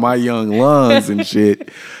around my young lungs and shit.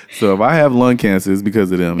 So if I have lung cancer, it's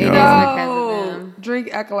because of them, y'all. Because of Oh, them.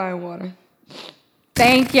 drink alkaline water.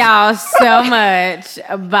 Thank y'all so much.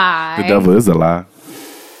 Bye. The devil is a lie.